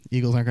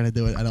 Eagles aren't going to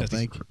do it, I don't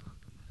think.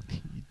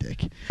 You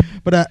dick.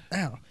 But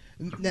ow.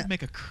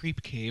 Make a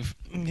creep cave.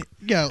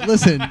 Yo,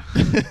 listen.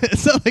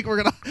 It's not like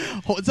we're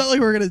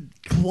gonna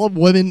club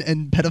women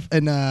and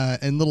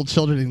and little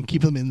children and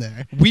keep them in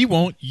there. We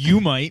won't.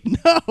 You might.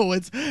 No,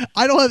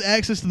 I don't have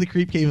access to the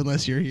creep cave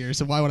unless you're here.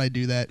 So why would I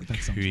do that? That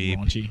sounds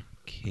raunchy.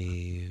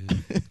 Cave.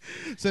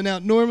 So now,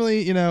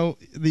 normally,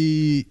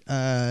 the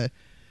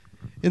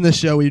in the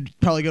show we'd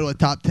probably go to a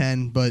top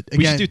 10, but again,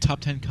 we should do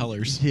top 10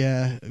 colors.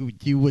 Yeah,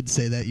 you would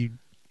say that you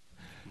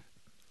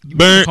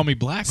call me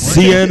black.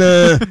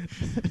 Sienna.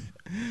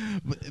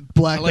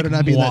 Black better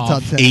not be in that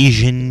top 10.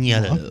 Asian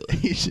yellow.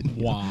 Asian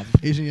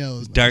yellow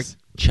is dark nice.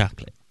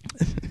 chocolate.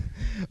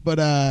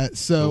 But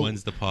so who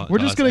wins the we're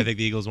just gonna. I think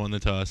the Eagles won the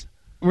toss.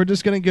 We're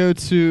just gonna go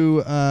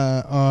to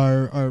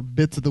our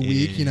bits of the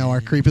week.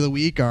 Our creep of the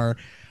week, our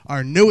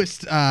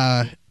newest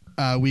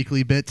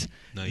weekly bit,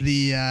 nice.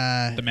 the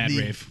Mad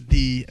Rave,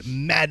 the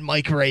Mad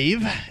Mike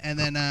Rave, and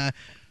then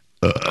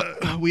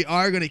we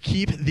are gonna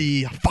keep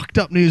the fucked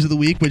up news of the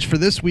week, which for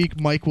this week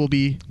Mad Mike will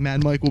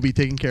be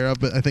taken care of.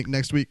 But I think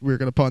next week we're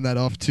gonna pawn that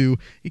off to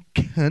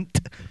cunt.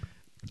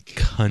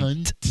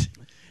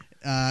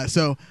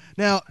 So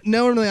now,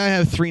 normally I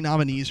have 3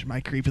 nominees for my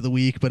creep of the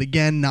week, but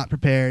again, not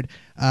prepared.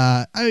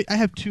 I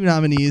have 2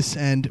 nominees,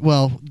 and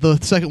well, the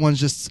second one's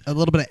just a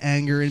little bit of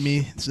anger in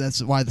me, so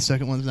that's why the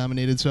second one's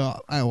nominated. So,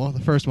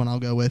 the first one I'll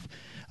go with.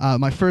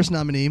 My first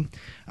nominee,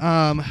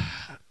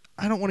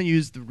 I don't want to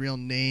use the real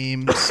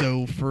name,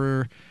 so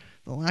for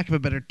the lack of a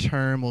better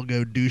term, we'll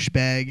go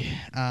douchebag.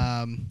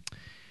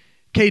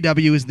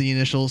 KW is the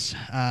initials,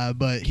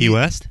 but Key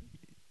West.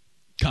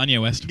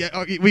 Kanye West.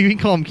 Yeah, we can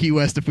call him Key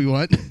West if we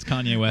want. It's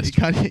Kanye West.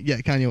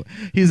 Kanye.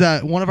 He's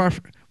one of our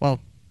not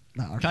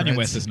our Kanye friends.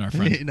 West isn't our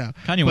friend. No,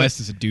 Kanye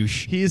West is a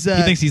douche. He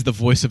thinks he's the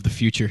voice of the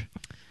future.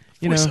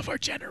 Voice of our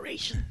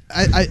generation.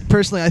 I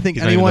personally, I think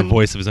he's anyone not even the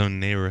voice of his own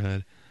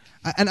neighborhood.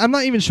 And I'm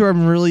not even sure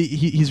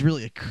he's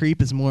really a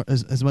creep as much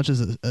as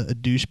a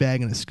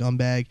douchebag and a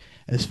scumbag,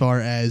 as far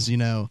as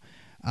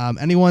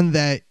anyone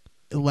that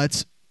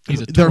lets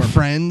their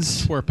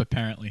friends twerp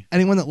apparently.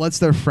 Anyone that lets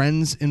their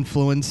friends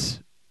influence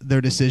their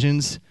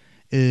decisions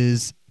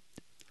is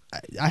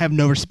I have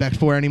no respect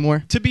for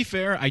anymore. To be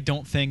fair, I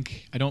don't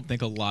think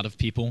a lot of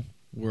people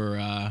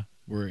were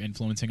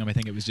influencing him. I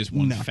think it was just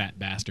one fat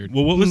bastard.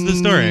 Well, what was the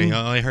story?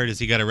 All I heard is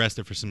he got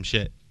arrested for some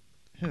shit.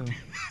 Who?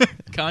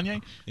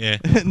 Kanye? Yeah.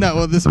 No,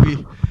 well, this would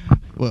be.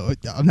 Well,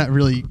 I'm not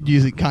really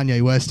using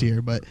Kanye West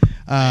here, but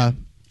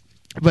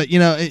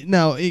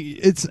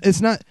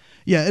it's not.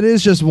 Yeah, it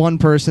is just one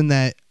person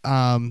that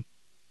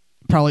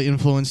probably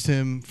influenced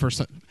him for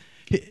some.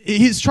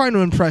 He's trying to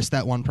impress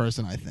that one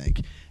person, I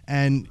think,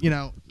 and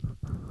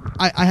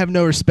I have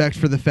no respect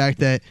for the fact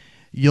that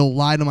you'll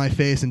lie to my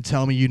face and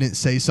tell me you didn't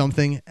say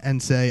something and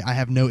say I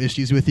have no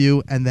issues with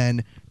you, and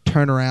then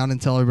turn around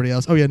and tell everybody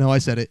else, oh yeah, no, I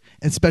said it.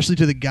 Especially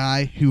to the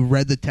guy who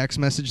read the text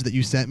message that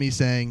you sent me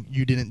saying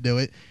you didn't do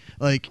it.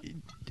 Like,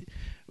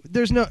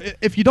 there's no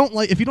if you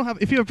have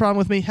a problem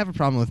with me, have a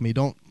problem with me.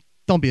 Don't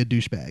be a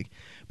douchebag.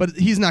 But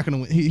he's not going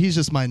to win. He's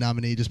just my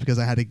nominee just because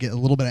I had to get a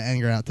little bit of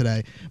anger out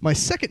today. My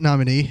second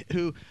nominee,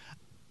 who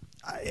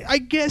I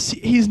guess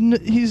he's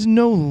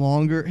no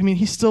longer. I mean,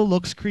 he still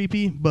looks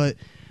creepy, but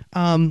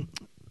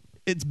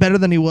it's better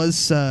than he was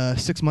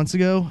 6 months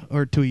ago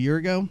or to a year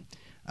ago.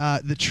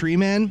 The Tree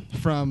Man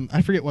from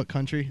I forget what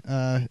country.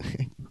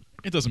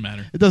 It doesn't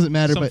matter. It doesn't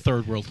matter. Some but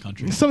third world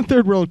country. Some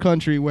third world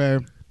country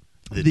where.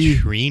 The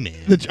Tree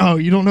Man.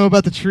 You don't know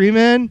about the Tree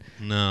Man?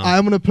 No.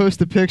 I'm going to post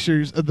the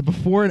pictures of the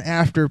before and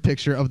after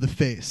picture of the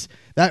face.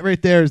 That right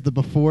there is the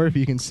before, if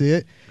you can see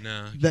it.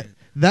 No.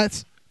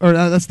 That's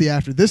the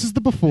after. This is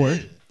the before,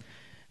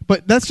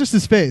 but that's just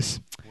his face.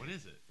 What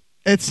is it?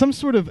 It's some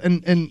sort of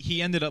and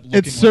he ended up looking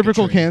it's like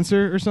cervical a tree.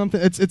 cancer or something.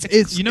 It's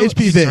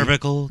HPV.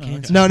 Cervical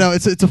cancer. No,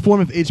 it's a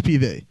form of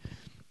HPV.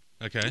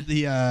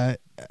 Okay.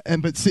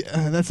 But see,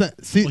 that's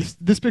not. See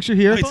this picture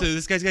here. Wait, so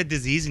this guy's got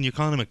disease, and you're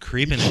calling him a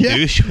creep and a Yeah.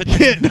 douche?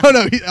 No,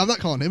 I'm not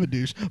calling him a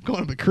douche. I'm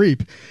calling him a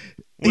creep.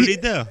 What did he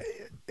do?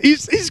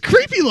 He's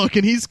creepy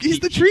looking. He's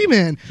the Tree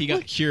Man. He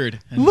got cured.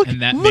 Look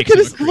and that at makes him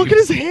a his creep. look at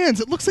his hands.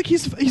 It looks like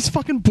he's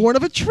fucking born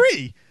of a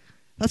tree.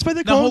 That's why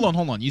they Now call.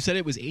 hold on. You said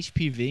it was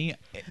HPV.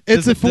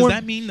 It's a form.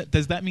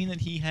 Does that mean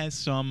that he has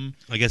some?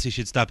 I guess he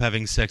should stop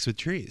having sex with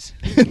trees.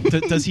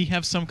 Does he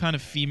have some kind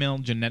of female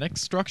genetic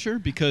structure?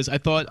 Because I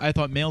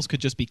thought males could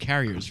just be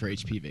carriers for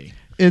HPV.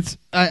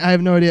 I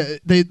have no idea.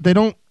 They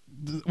don't.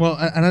 Well,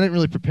 and I didn't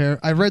really prepare.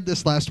 I read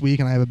this last week,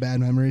 and I have a bad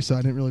memory, so I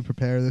didn't really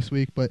prepare this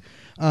week. But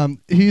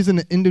he's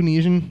an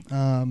Indonesian,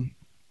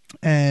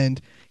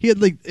 and he had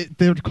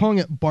they're calling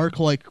it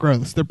bark-like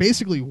growths. They're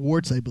basically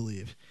warts, I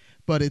believe.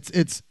 But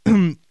it's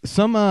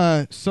some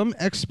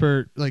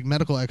expert, like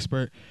medical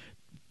expert,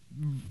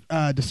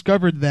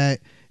 discovered that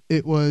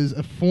it was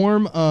a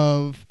form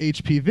of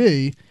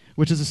HPV,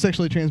 which is a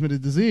sexually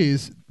transmitted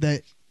disease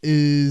that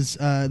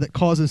that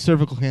causes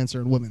cervical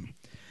cancer in women.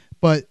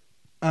 But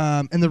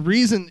and the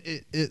reason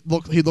he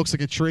looks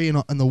like a tree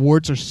and the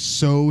warts are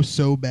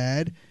so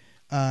bad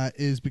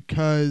is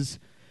because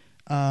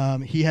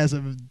he has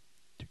a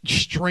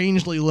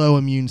strangely low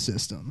immune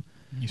system.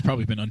 He's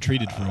probably been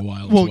untreated for a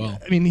while as well.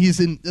 I mean, he's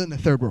in a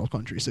third world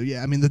country, so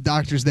yeah. I mean, the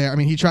doctors there. I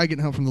mean, he tried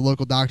getting help from the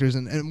local doctors,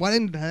 and what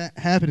ended up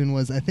happening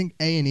was I think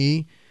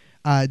A&E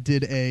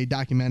did a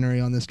documentary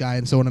on this guy,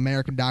 and so an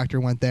American doctor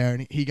went there,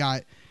 and he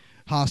got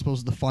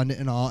hospitals to fund it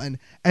and all,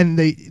 and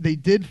they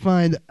did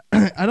find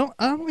I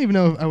don't even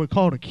know if I would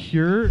call it a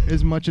cure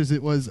as much as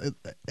it was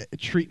a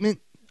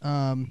treatment.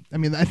 I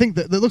mean, I think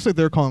that it looks like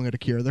they're calling it a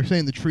cure. They're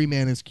saying the tree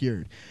man is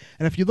cured.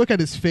 And if you look at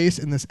his face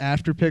in this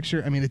after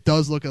picture, I mean, it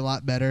does look a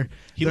lot better.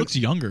 He looks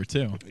younger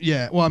too.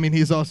 Yeah. Well, I mean,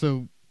 he's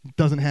also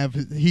doesn't have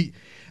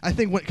I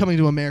think when coming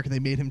to America, they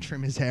made him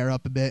trim his hair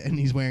up a bit, and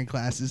he's wearing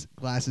glasses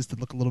to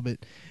look a little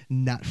bit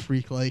not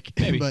freak-like.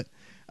 Maybe. But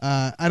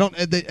I don't.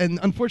 And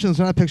unfortunately, there's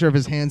not a picture of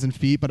his hands and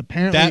feet. But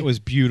apparently, that was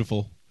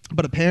beautiful.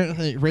 But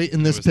apparently, right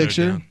in this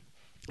picture,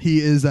 he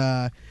is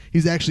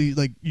he's actually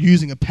like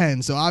using a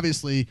pen. So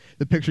obviously,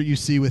 the picture you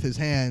see with his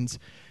hands,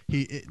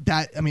 he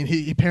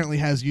apparently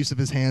has use of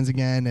his hands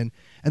again. And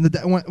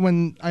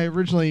when they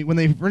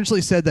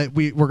originally said that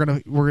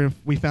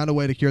we found a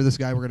way to cure this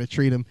guy, we're gonna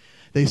treat him.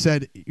 They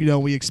said,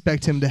 we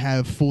expect him to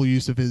have full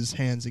use of his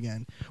hands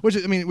again, which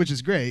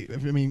is great. I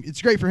mean,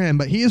 it's great for him.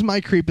 But he is my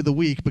creep of the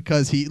week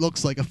because he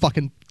looks like a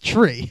fucking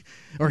tree,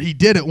 or he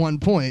did at one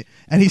point,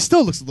 and he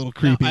still looks a little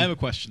creepy. Now, I have a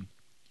question.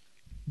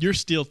 Your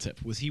steel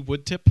tip, was he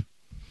wood tip?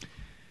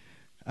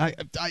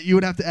 You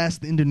would have to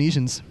ask the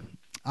Indonesians.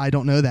 I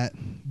don't know that.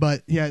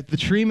 But yeah, the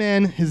tree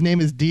man, his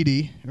name is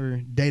Didi, or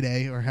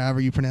Dede, or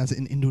however you pronounce it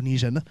in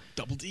Indonesian.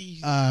 Double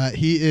D.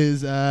 He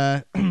is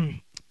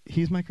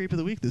he's my creep of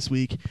the week this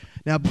week.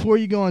 Now, before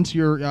you go on to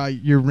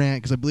your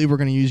rant, because I believe we're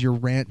going to use your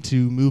rant to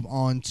move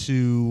on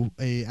to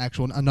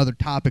another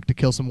topic to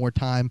kill some more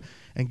time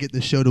and get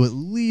this show to at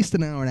least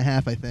an hour and a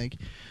half, I think.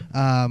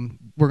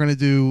 We're going to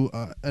do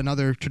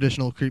another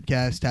traditional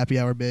Creepcast happy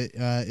hour bit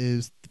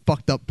is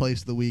fucked up place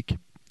of the week,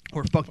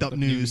 or fucked up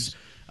news.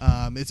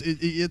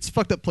 It's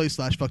fucked up place /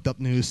 fucked up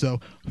news. So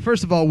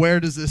first of all, where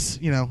does this?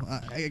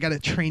 I got to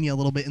train you a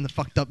little bit in the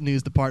fucked up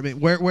news department.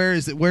 Where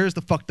is it? Where is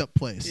the fucked up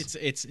place?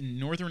 It's in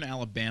northern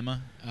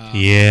Alabama.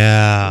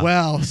 Yeah.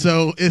 Well,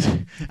 so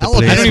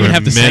Alabama. I don't even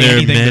have to say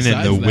anything men besides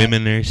and the that.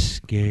 women are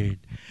scared.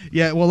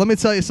 Yeah. Well, let me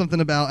tell you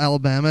something about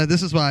Alabama.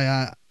 This is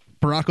why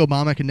Barack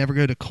Obama can never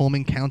go to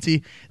Coleman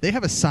County. They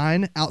have a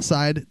sign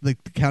outside the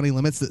county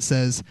limits that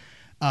says,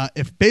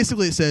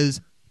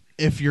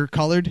 if you're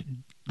colored,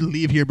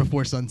 leave here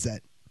before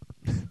sunset.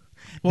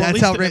 Well, at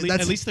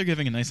least they're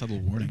giving a nice little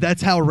warning.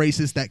 That's how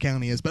racist that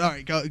county is. But all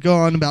right, go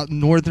on about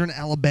northern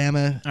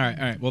Alabama. All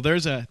right. Well,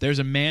 there's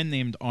a man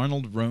named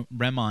Arnold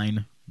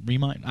Remine.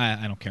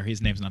 I don't care.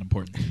 His name's not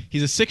important.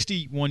 He's a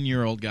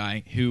 61-year-old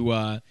guy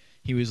who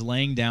he was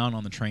laying down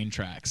on the train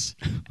tracks,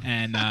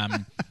 and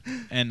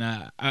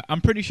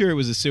I'm pretty sure it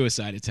was a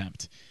suicide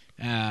attempt.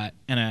 And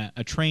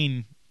a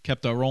train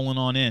kept rolling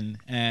on in,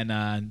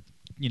 and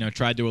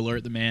tried to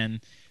alert the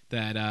man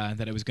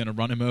that it was going to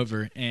run him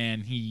over,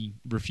 and he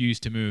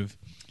refused to move.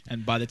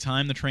 And by the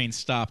time the train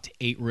stopped,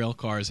 8 rail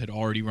cars had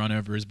already run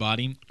over his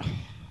body.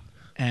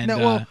 And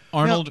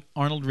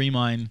Arnold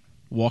Remine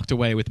walked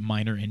away with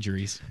minor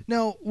injuries.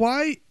 Now,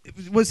 why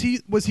was he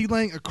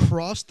laying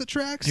across the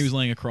tracks? He was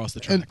laying across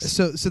the tracks,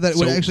 and so that it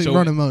would actually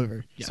run him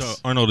over. Yes. So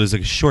Arnold is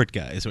a short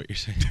guy, is what you're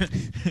saying?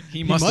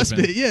 he must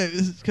be. Yeah,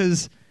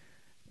 because.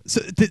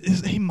 So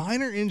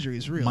minor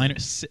injuries, really?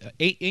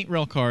 Eight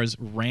rail cars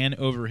ran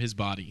over his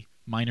body.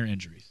 Minor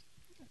injuries.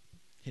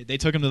 They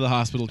took him to the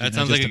hospital. That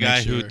sounds like a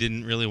guy who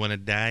didn't really want to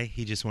die.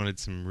 He just wanted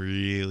some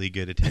really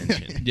good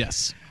attention.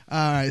 Yes.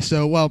 All right.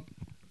 So, well,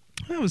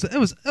 it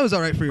was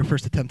all right for your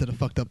first attempt at a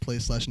fucked up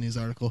place / news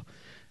article.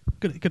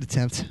 Good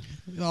attempt.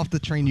 Off the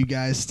train, you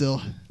guys.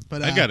 Still,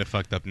 but I got a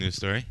fucked up news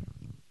story.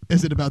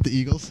 Is it about the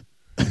Eagles?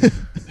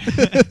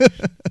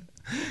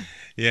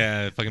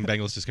 Yeah, fucking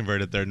Bengals just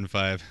converted 3rd and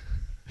 5.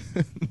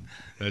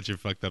 That's your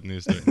fucked up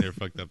news. Their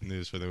fucked up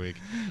news for the week.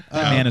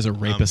 That man is a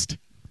rapist.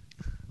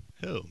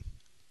 Who?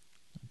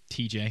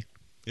 TJ.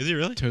 Is he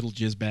really? Total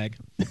jizzbag.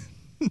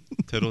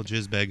 Total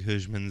jizzbag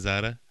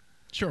Hujmanzada.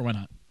 Sure, why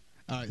not?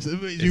 All right. So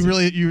you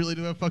really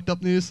do have fucked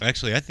up news?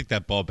 Actually, I think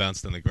that ball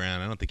bounced on the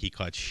ground. I don't think he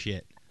caught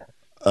shit.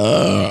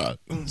 So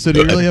do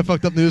you really have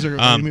fucked up news, or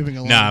are we moving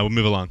along? Nah, we'll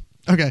move along.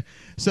 Okay,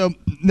 so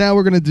now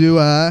we're gonna do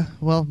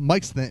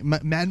Mike's thing,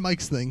 Mad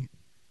Mike's thing.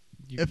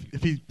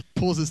 If he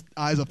pulls his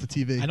eyes off the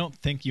TV, I don't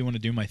think you want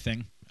to do my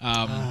thing.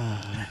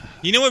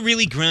 You know what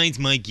really grinds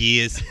my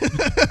gears?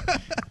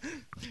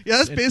 Yeah,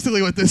 that's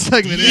basically what this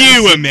segment is.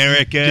 You,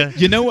 America.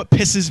 You know what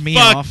pisses me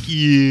Fuck off?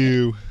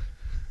 you.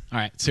 All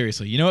right,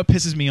 seriously. You know what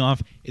pisses me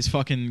off is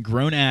fucking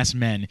grown-ass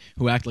men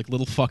who act like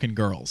little fucking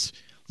girls.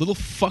 Little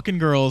fucking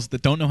girls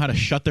that don't know how to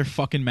shut their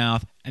fucking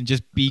mouth and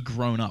just be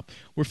grown up.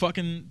 We're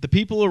fucking... The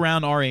people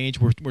around our age,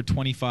 we're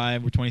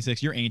 25, we're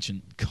 26. You're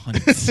ancient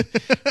cunts.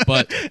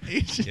 But...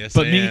 Yes,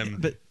 but I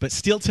am. But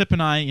Steel Tip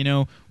and I, you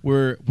know,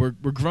 we're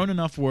grown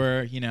enough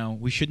where, you know,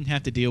 we shouldn't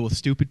have to deal with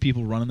stupid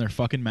people running their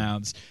fucking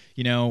mouths.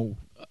 You know,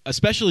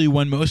 especially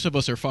when most of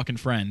us are fucking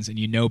friends and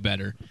you know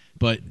better.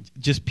 But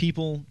just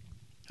people...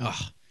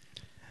 Ugh.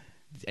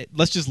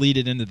 Let's just lead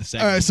it into the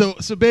segment. All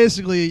right, so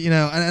basically, you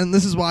know, and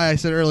this is why I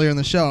said earlier in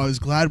the show, I was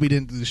glad we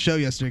didn't do the show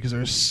yesterday because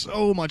there was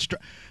so much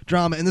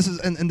drama, and this is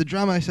and the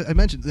drama I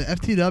mentioned, the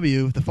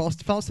FTW, the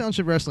Falls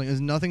Township Wrestling, is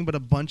nothing but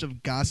a bunch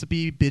of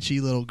gossipy, bitchy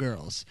little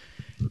girls.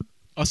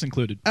 Us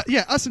included.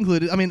 Yeah, us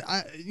included. I mean,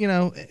 I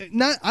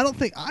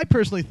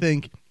personally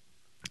think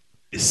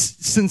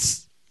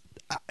since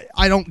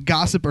I don't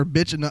gossip or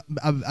bitch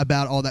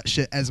about all that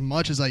shit as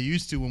much as I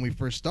used to when we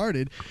first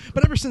started.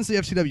 But ever since the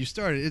FCW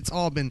started, it's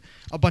all been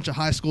a bunch of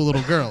high school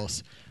little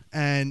girls.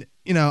 And,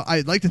 you know,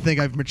 I'd like to think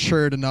I've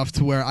matured enough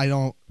to where I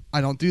don't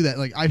do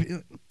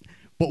that.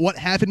 But what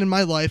happened in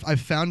my life,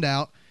 I've found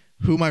out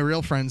who my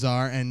real friends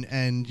are,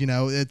 and you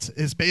know,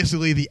 it's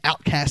basically the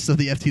outcasts of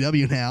the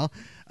FTW now,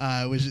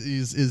 which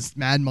is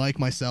Mad Mike,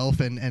 myself,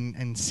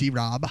 and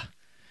C-Rob.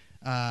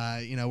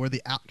 You know, we're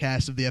the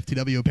outcasts of the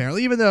FTW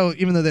apparently, even though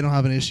they don't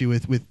have an issue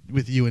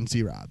with you and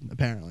C-Rob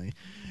apparently.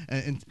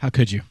 And how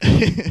could you?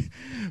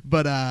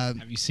 But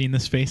have you seen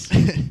this face?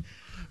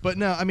 But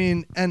no, I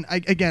mean, and I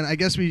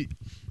guess we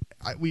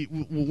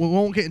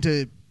won't get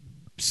into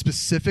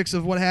specifics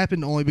of what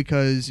happened, only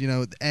because, you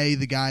know,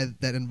 the guy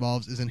that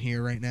involves isn't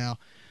here right now.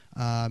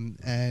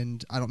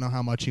 And I don't know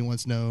how much he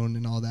wants known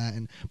and all that,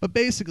 but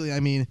basically, I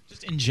mean,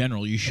 just in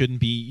general, you shouldn't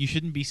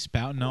be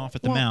spouting off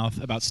at the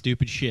mouth about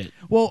stupid shit.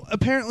 Well,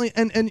 apparently,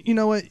 and you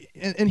know what,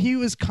 and he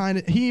was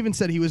he even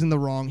said he was in the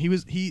wrong.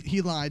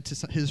 He lied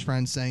to his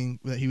friends saying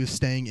that he was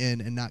staying in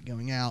and not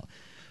going out,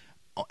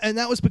 and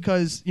that was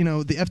because, you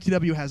know, the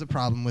FTW has a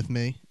problem with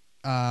me.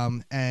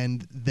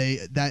 And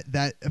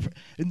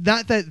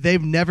not that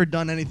they've never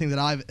done anything that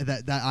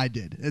I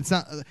did. It's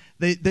not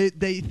they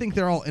think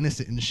they're all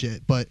innocent and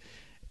shit, but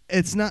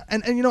it's not.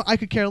 And you know, I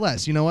could care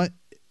less. You know what?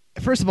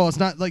 First of all, it's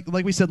not like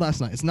we said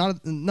last night. It's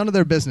none of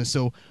their business.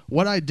 So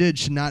what I did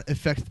should not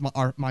affect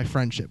my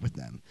friendship with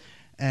them.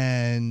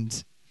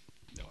 And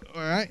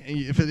all right,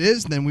 if it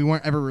is, then we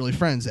weren't ever really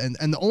friends. And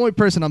the only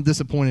person I'm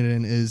disappointed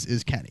in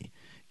is Kenny.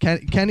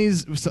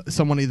 Kenny's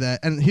somebody that,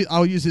 and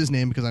I'll use his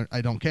name because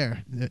I don't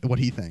care what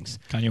he thinks.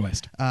 Kanye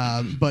West.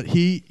 But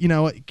he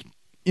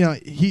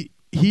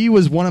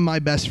was one of my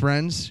best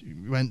friends.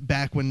 Went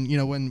back when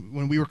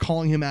we were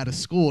calling him out of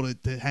school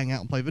to hang out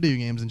and play video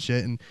games and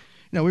shit. And,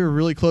 you know, we were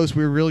really close.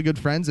 We were really good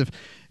friends. If,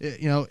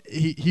 you know,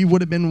 he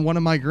would have been one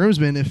of my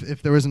groomsmen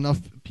if there was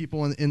enough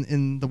people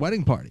in the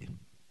wedding party.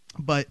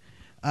 But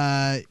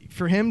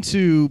for him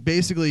to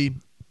basically,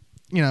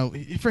 you know,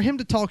 for him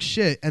to talk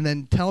shit and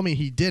then tell me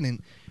he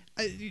didn't,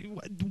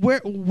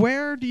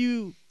 where do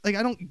you, like,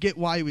 I don't get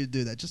why you would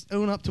do that. Just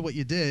own up to what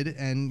you did,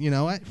 and, you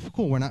know,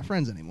 cool, we're not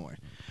friends anymore.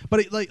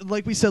 But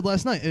like we said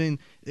last night, I mean,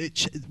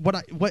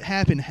 what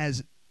happened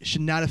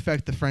should not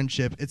affect the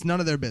friendship. It's none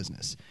of their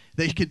business.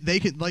 They could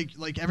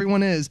like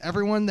everyone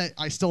that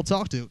I still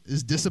talk to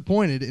is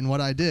disappointed in what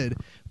I did.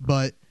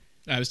 But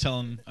I was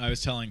telling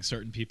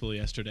certain people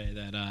yesterday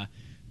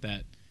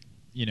that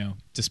you know,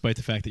 despite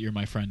the fact that you're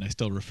my friend, I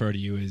still refer to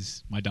you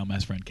as my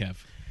dumbass friend Kev.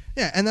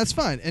 Yeah, and that's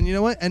fine. And you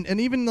know what? And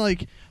even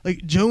like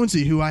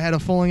Jonesy, who I had a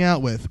falling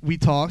out with, we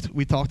talked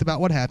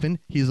about what happened.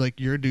 He's like,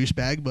 you're a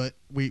douchebag, but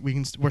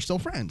we're still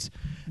friends.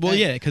 Well,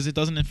 yeah, because it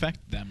doesn't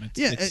affect them.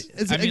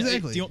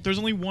 Exactly. There's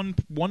only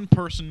one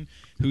person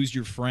who's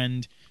your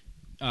friend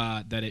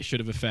that it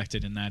should have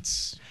affected, and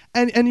that's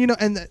and you know,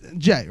 and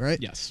Jay, right?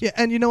 Yes. Yeah,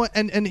 and you know what?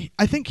 And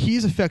I think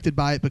he's affected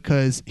by it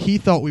because he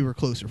thought we were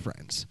closer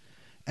friends,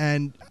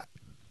 and.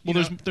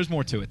 Well, there's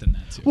more to it than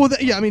that too. Well,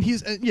 yeah, I mean,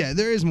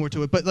 there is more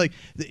to it, but like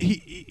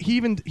he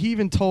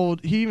even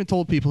told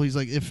people, he's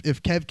like,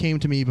 if Kev came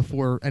to me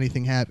before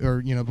anything happened,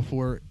 or, you know,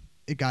 before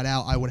it got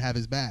out, I would have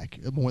his back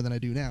more than I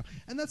do now,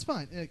 and that's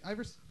fine.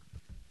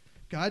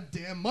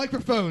 Goddamn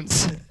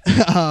microphones.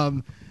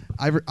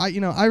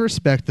 I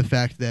respect the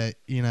fact that,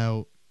 you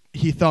know,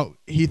 he thought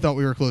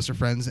we were closer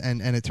friends,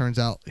 and it turns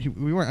out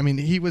we weren't. I mean,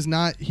 he was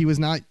not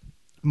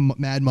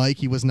Mad Mike.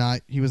 He was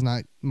not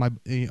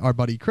our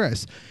buddy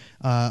Chris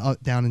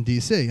down in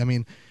DC. I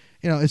mean,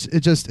 you know,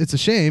 it's a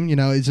shame. You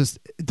know, it's just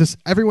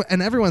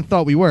everyone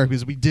thought we were,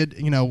 because we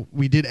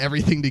did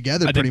everything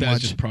together. I pretty think that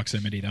much was just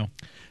proximity, though.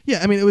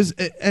 Yeah, I mean,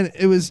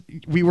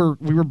 we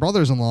were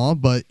brothers-in-law,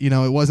 but, you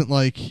know, it wasn't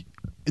like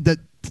that.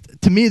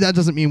 to me, that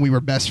doesn't mean we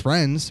were best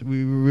friends.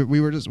 We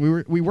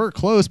were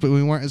close, but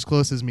we weren't as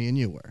close as me and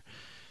you were.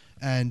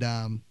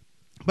 And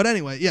but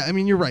anyway, yeah, I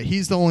mean, you're right.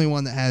 He's the only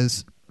one that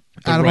has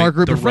out of our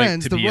group of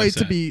friends the right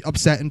to be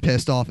upset and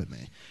pissed off at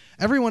me.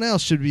 Everyone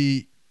else should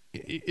be.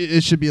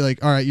 It should be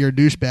like, all right, you're a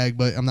douchebag,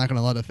 but I'm not going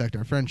to let it affect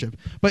our friendship.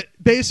 But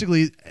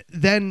basically,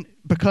 then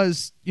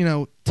because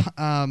the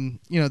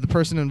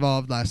person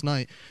involved last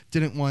night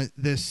didn't want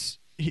this.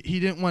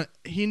 He didn't want.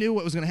 He knew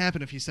what was going to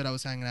happen if he said I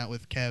was hanging out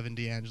with Kev and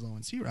D'Angelo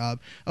and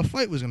C-Rob. A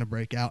fight was going to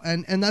break out,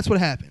 and that's what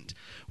happened.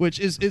 Which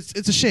is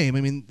it's a shame.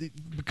 I mean,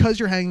 because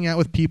you're hanging out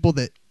with people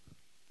that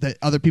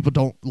other people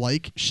don't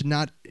like should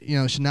not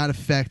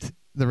affect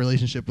the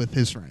relationship with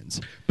his friends.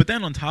 But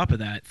then on top of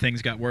that,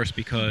 things got worse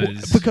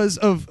because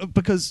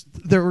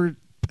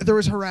there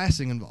was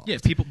harassing involved. Yeah,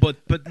 people, but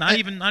not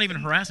even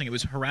harassing. It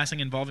was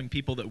harassing involving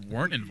people that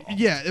weren't involved.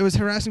 Yeah, it was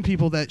harassing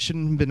people that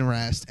shouldn't have been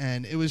harassed,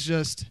 and it was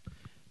just,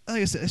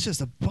 like I said, it's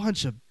just a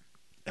bunch of.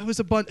 It was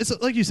a bunch. It's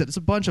like you said, it's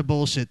a bunch of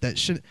bullshit that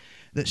shouldn't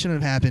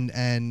have happened,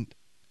 and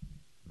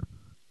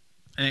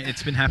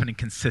it's been happening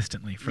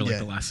consistently for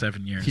the last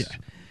 7 years. Yeah.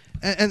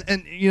 And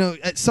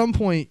at some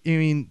point, I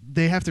mean,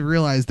 they have to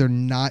realize they're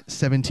not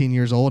 17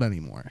 years old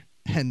anymore,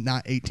 and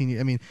not 18.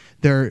 I mean,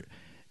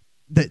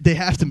 they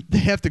have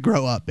to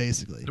grow up,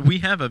 basically. We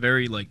have a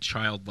very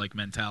childlike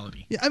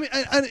mentality. Yeah, I mean,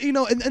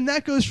 and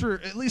that goes for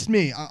at least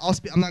me. I'm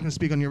not going to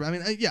speak on your. I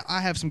mean, I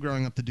have some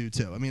growing up to do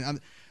too. I mean,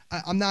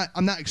 I'm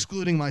not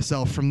excluding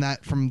myself from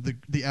the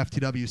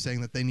FTW saying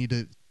that they need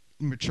to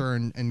mature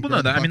and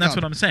well, no, I mean that's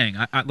what I'm saying.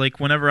 I like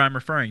whenever I'm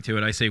referring to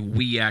it, I say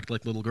we act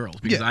like little girls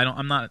because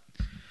I'm not.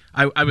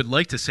 I would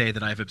like to say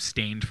that I've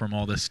abstained from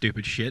all this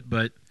stupid shit,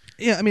 but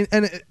yeah, I mean,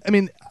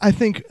 I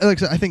think, like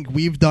I said, I think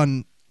we've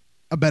done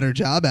a better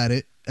job at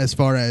it as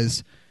far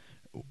as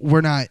we're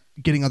not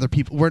getting other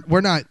people.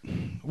 We're not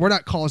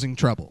causing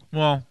trouble.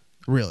 Well,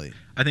 really,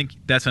 I think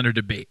that's under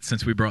debate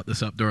since we brought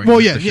this up during. Well,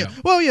 the yeah.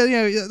 show. Well,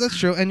 yeah, that's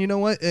true. And you know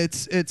what? But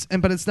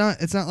it's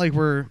not like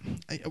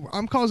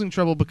I'm causing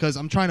trouble because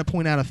I'm trying to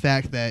point out a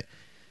fact that.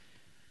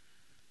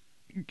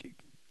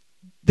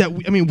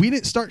 We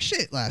didn't start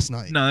shit last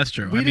night. No, that's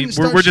true.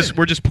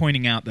 We're just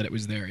pointing out that it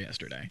was there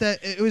yesterday. That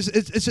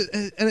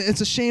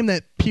it's a shame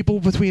that people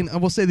between I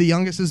will say the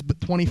youngest is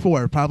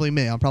 24, probably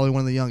me. I'm probably one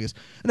of the youngest.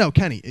 No,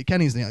 Kenny's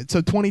the youngest.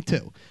 So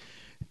 22,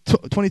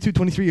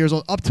 23 years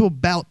old, up to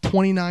about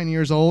 29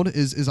 years old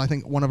is I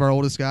think one of our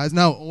oldest guys.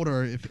 No,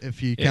 older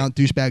if you count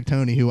douchebag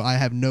Tony, who I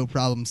have no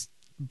problems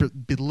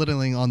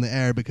belittling on the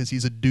air because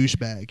he's a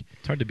douchebag.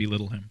 It's hard to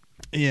belittle him.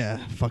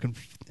 Yeah, fucking.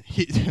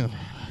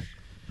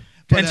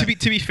 And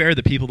to be fair,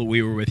 the people that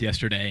we were with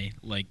yesterday,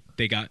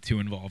 they got too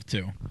involved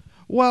too.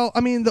 Well, I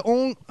mean, the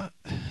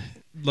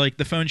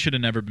phone should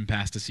have never been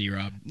passed to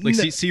C-Rob.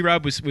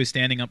 C-Rob was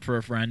standing up for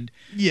a friend.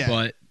 Yeah,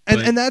 but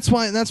and that's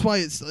why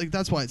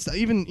it's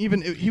even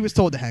he was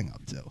told to hang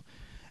up too,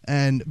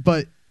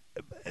 but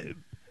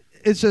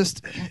it's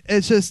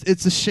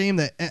a shame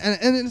that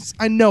and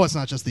I know it's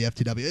not just the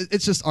FTW.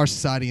 It's just our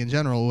society in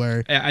general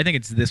where I think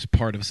it's this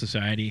part of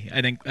society.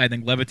 I think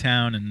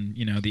Levittown and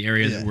the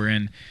area that we're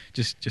in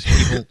just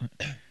people.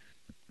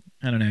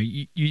 I don't know.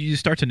 You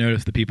start to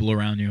notice the people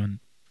around you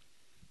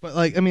but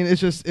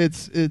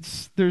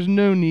it's there's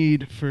no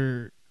need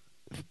for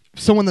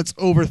someone that's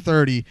over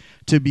 30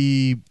 to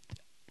be.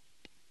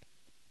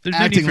 There's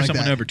no need for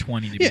someone over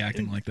 20 to be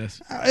acting like this.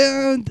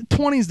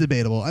 20 is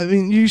debatable. I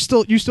mean, you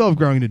still have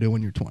growing to do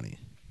when you're 20.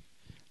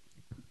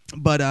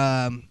 But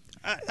I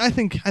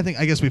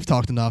guess we've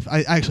talked enough.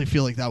 I actually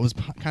feel like that was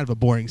kind of a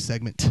boring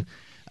segment.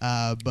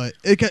 But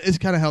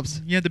it kind of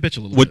helps. You had to bitch a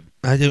little bit.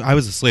 I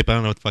was asleep. I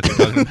don't know what the fuck you're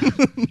talking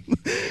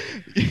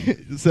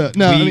about. So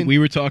no, we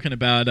were talking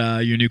about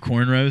your new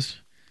cornrows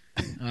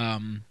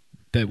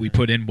that we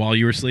put in while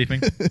you were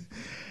sleeping.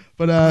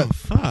 But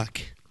fuck.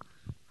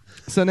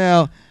 So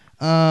now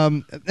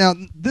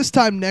this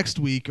time next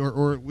week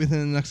or within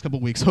the next couple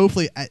of weeks,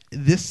 hopefully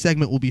this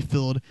segment will be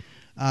filled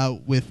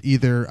with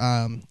either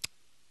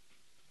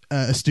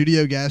a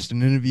studio guest,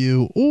 an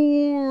interview,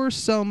 or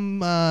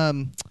some.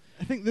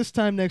 I think this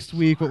time next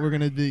week, what we're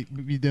going to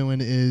be doing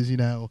is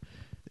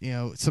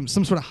some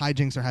sort of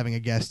hijinks or having a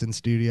guest in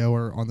studio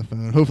or on the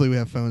phone. Hopefully we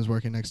have phones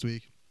working next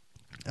week.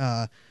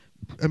 And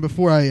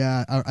before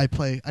I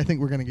play, I think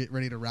we're going to get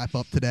ready to wrap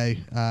up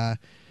today.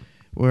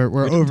 We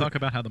didn't talk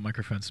about how the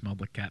microphone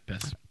smelled like cat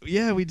piss.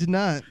 Yeah, we did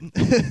not.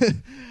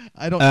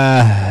 I don't.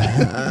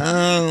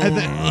 Yeah.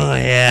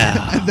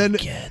 And then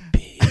cat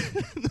pee.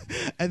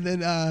 And then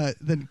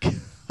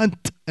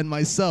Cunt and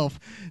myself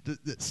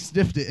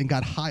sniffed it and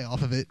got high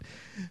off of it.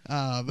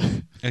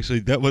 Actually,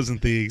 that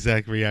wasn't the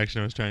exact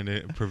reaction I was trying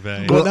to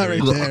purvey. Well, not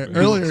right there.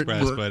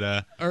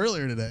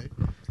 Earlier today.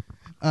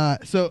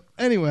 So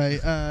anyway,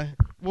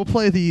 we'll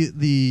play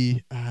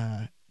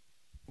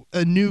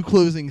a new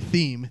closing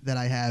theme that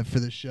I have for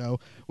this show,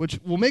 which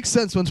will make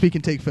sense once we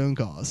can take phone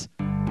calls.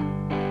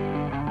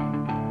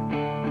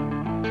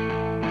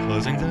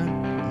 Closing time?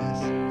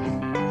 Yes.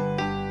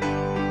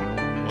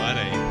 What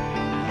a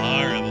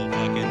horrible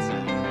fucking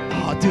song.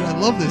 Oh, dude, I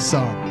love this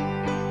song.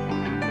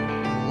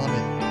 I love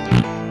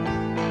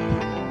it.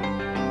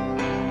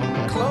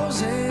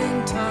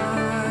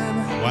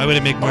 Why would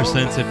it make more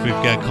sense if we've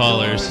got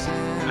callers?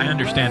 I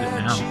understand it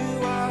now.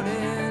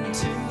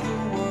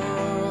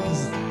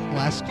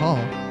 Last call.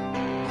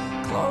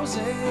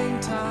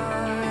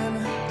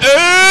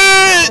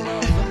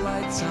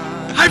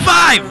 High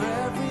five!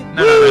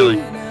 No, not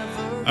really.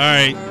 All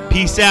right,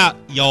 peace out,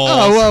 y'all.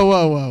 Oh,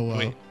 whoa.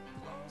 Wait.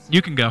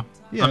 You can go.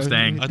 Yeah, I'm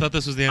staying. I thought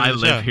this was the end I of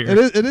the show. live here.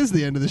 It is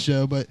the end of the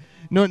show, but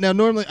no. Now,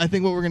 normally, I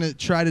think what we're gonna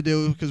try to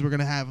do, because we're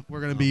gonna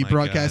be my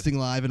broadcasting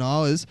live and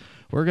all, is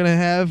we're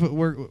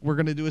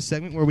gonna do a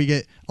segment where we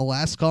get a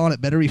last call, and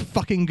it better be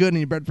fucking good, and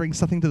you better bring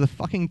something to the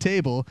fucking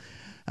table.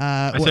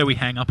 I say we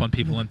hang up on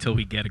people until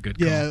we get a good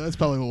call. Yeah, that's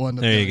probably what one.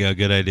 There you go.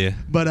 Good idea.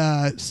 But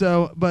I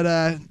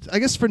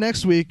guess for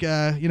next week,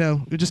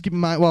 just keep in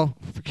mind. Well,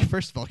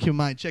 first of all, keep in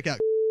mind, check out.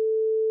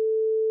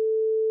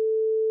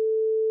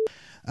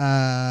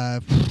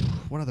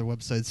 What other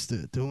websites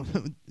do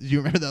you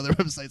remember the other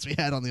websites we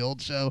had on the old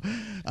show?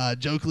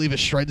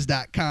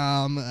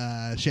 JokeLeaveShreds.com,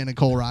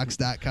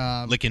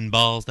 ShannonColeRocks.com,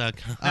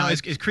 LickingBalls.com. Now,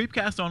 is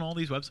Creepcast on all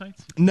these websites?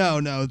 No,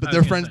 but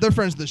they're friends. They're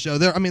friends of the show.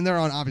 They're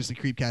on obviously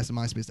Creepcast and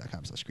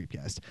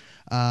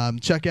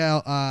MySpace.com/Creepcast. Check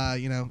out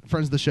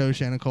friends of the show,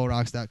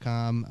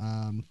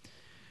 ShannonColeRocks.com.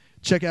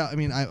 Check out.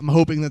 I'm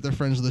hoping that they're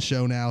friends of the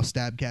show now.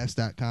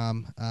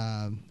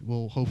 Stabcast.com.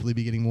 We'll hopefully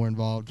be getting more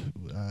involved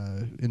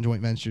in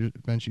joint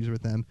ventures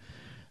with them.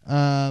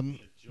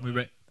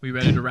 We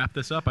ready to wrap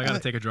this up? I got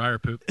to take a dryer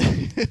poop.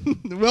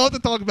 We'll have to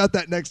talk about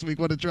that next week.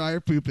 What a dryer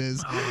poop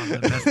is. Oh, the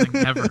best thing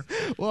ever.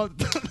 Well,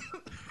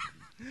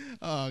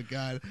 oh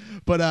God.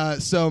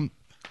 But so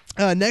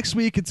next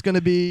week it's going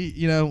to be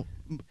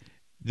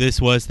This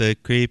was the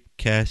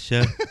Creepcast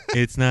show.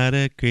 It's not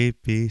a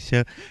creepy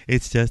show.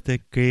 It's just a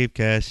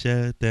Creepcast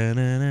show.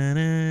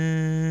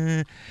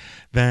 Da-na-na-na.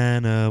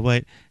 Vanna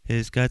White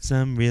has got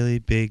some really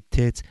big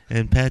tits,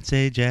 and Pat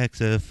Sajak's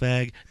a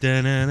fag.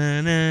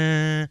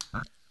 Da-na-na-na.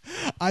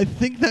 I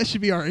think that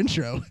should be our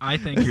intro. I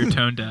think you're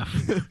tone deaf.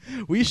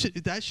 We should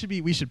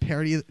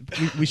parody it.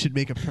 We should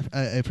make a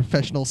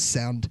professional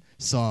sound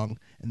song,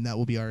 and that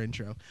will be our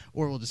intro.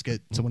 Or we'll just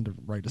get someone to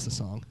write us a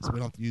song, so we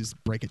don't have to use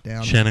Break It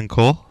Down. Shannon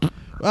Cole?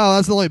 Well,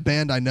 that's the only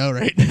band I know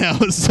right now.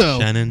 So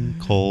Shannon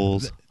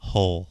Cole's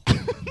Hole.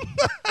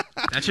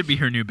 That should be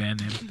her new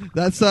band name.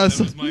 That's That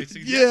was my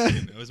suggestion. Yeah.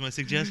 That was my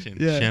suggestion.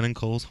 Yeah. Shannon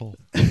Cole's Hole.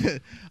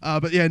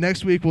 But yeah,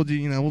 next week we'll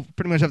do. We'll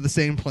pretty much have the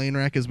same plane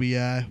wreck as we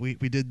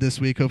did this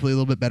week. Hopefully a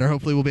little bit better.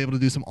 Hopefully we'll be able to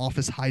do some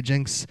office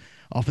hijinks,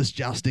 office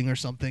jousting or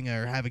something,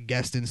 or have a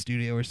guest in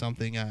studio or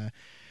something.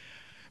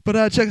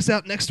 But check us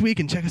out next week,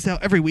 and check us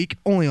out every week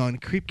only on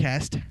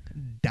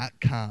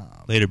Creepcast.com.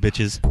 Later,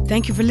 bitches.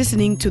 Thank you for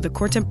listening to the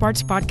Court and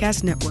Parts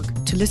Podcast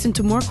Network. To listen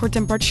to more Court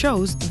and Parts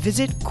shows,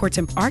 visit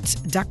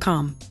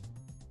courtandarts.com.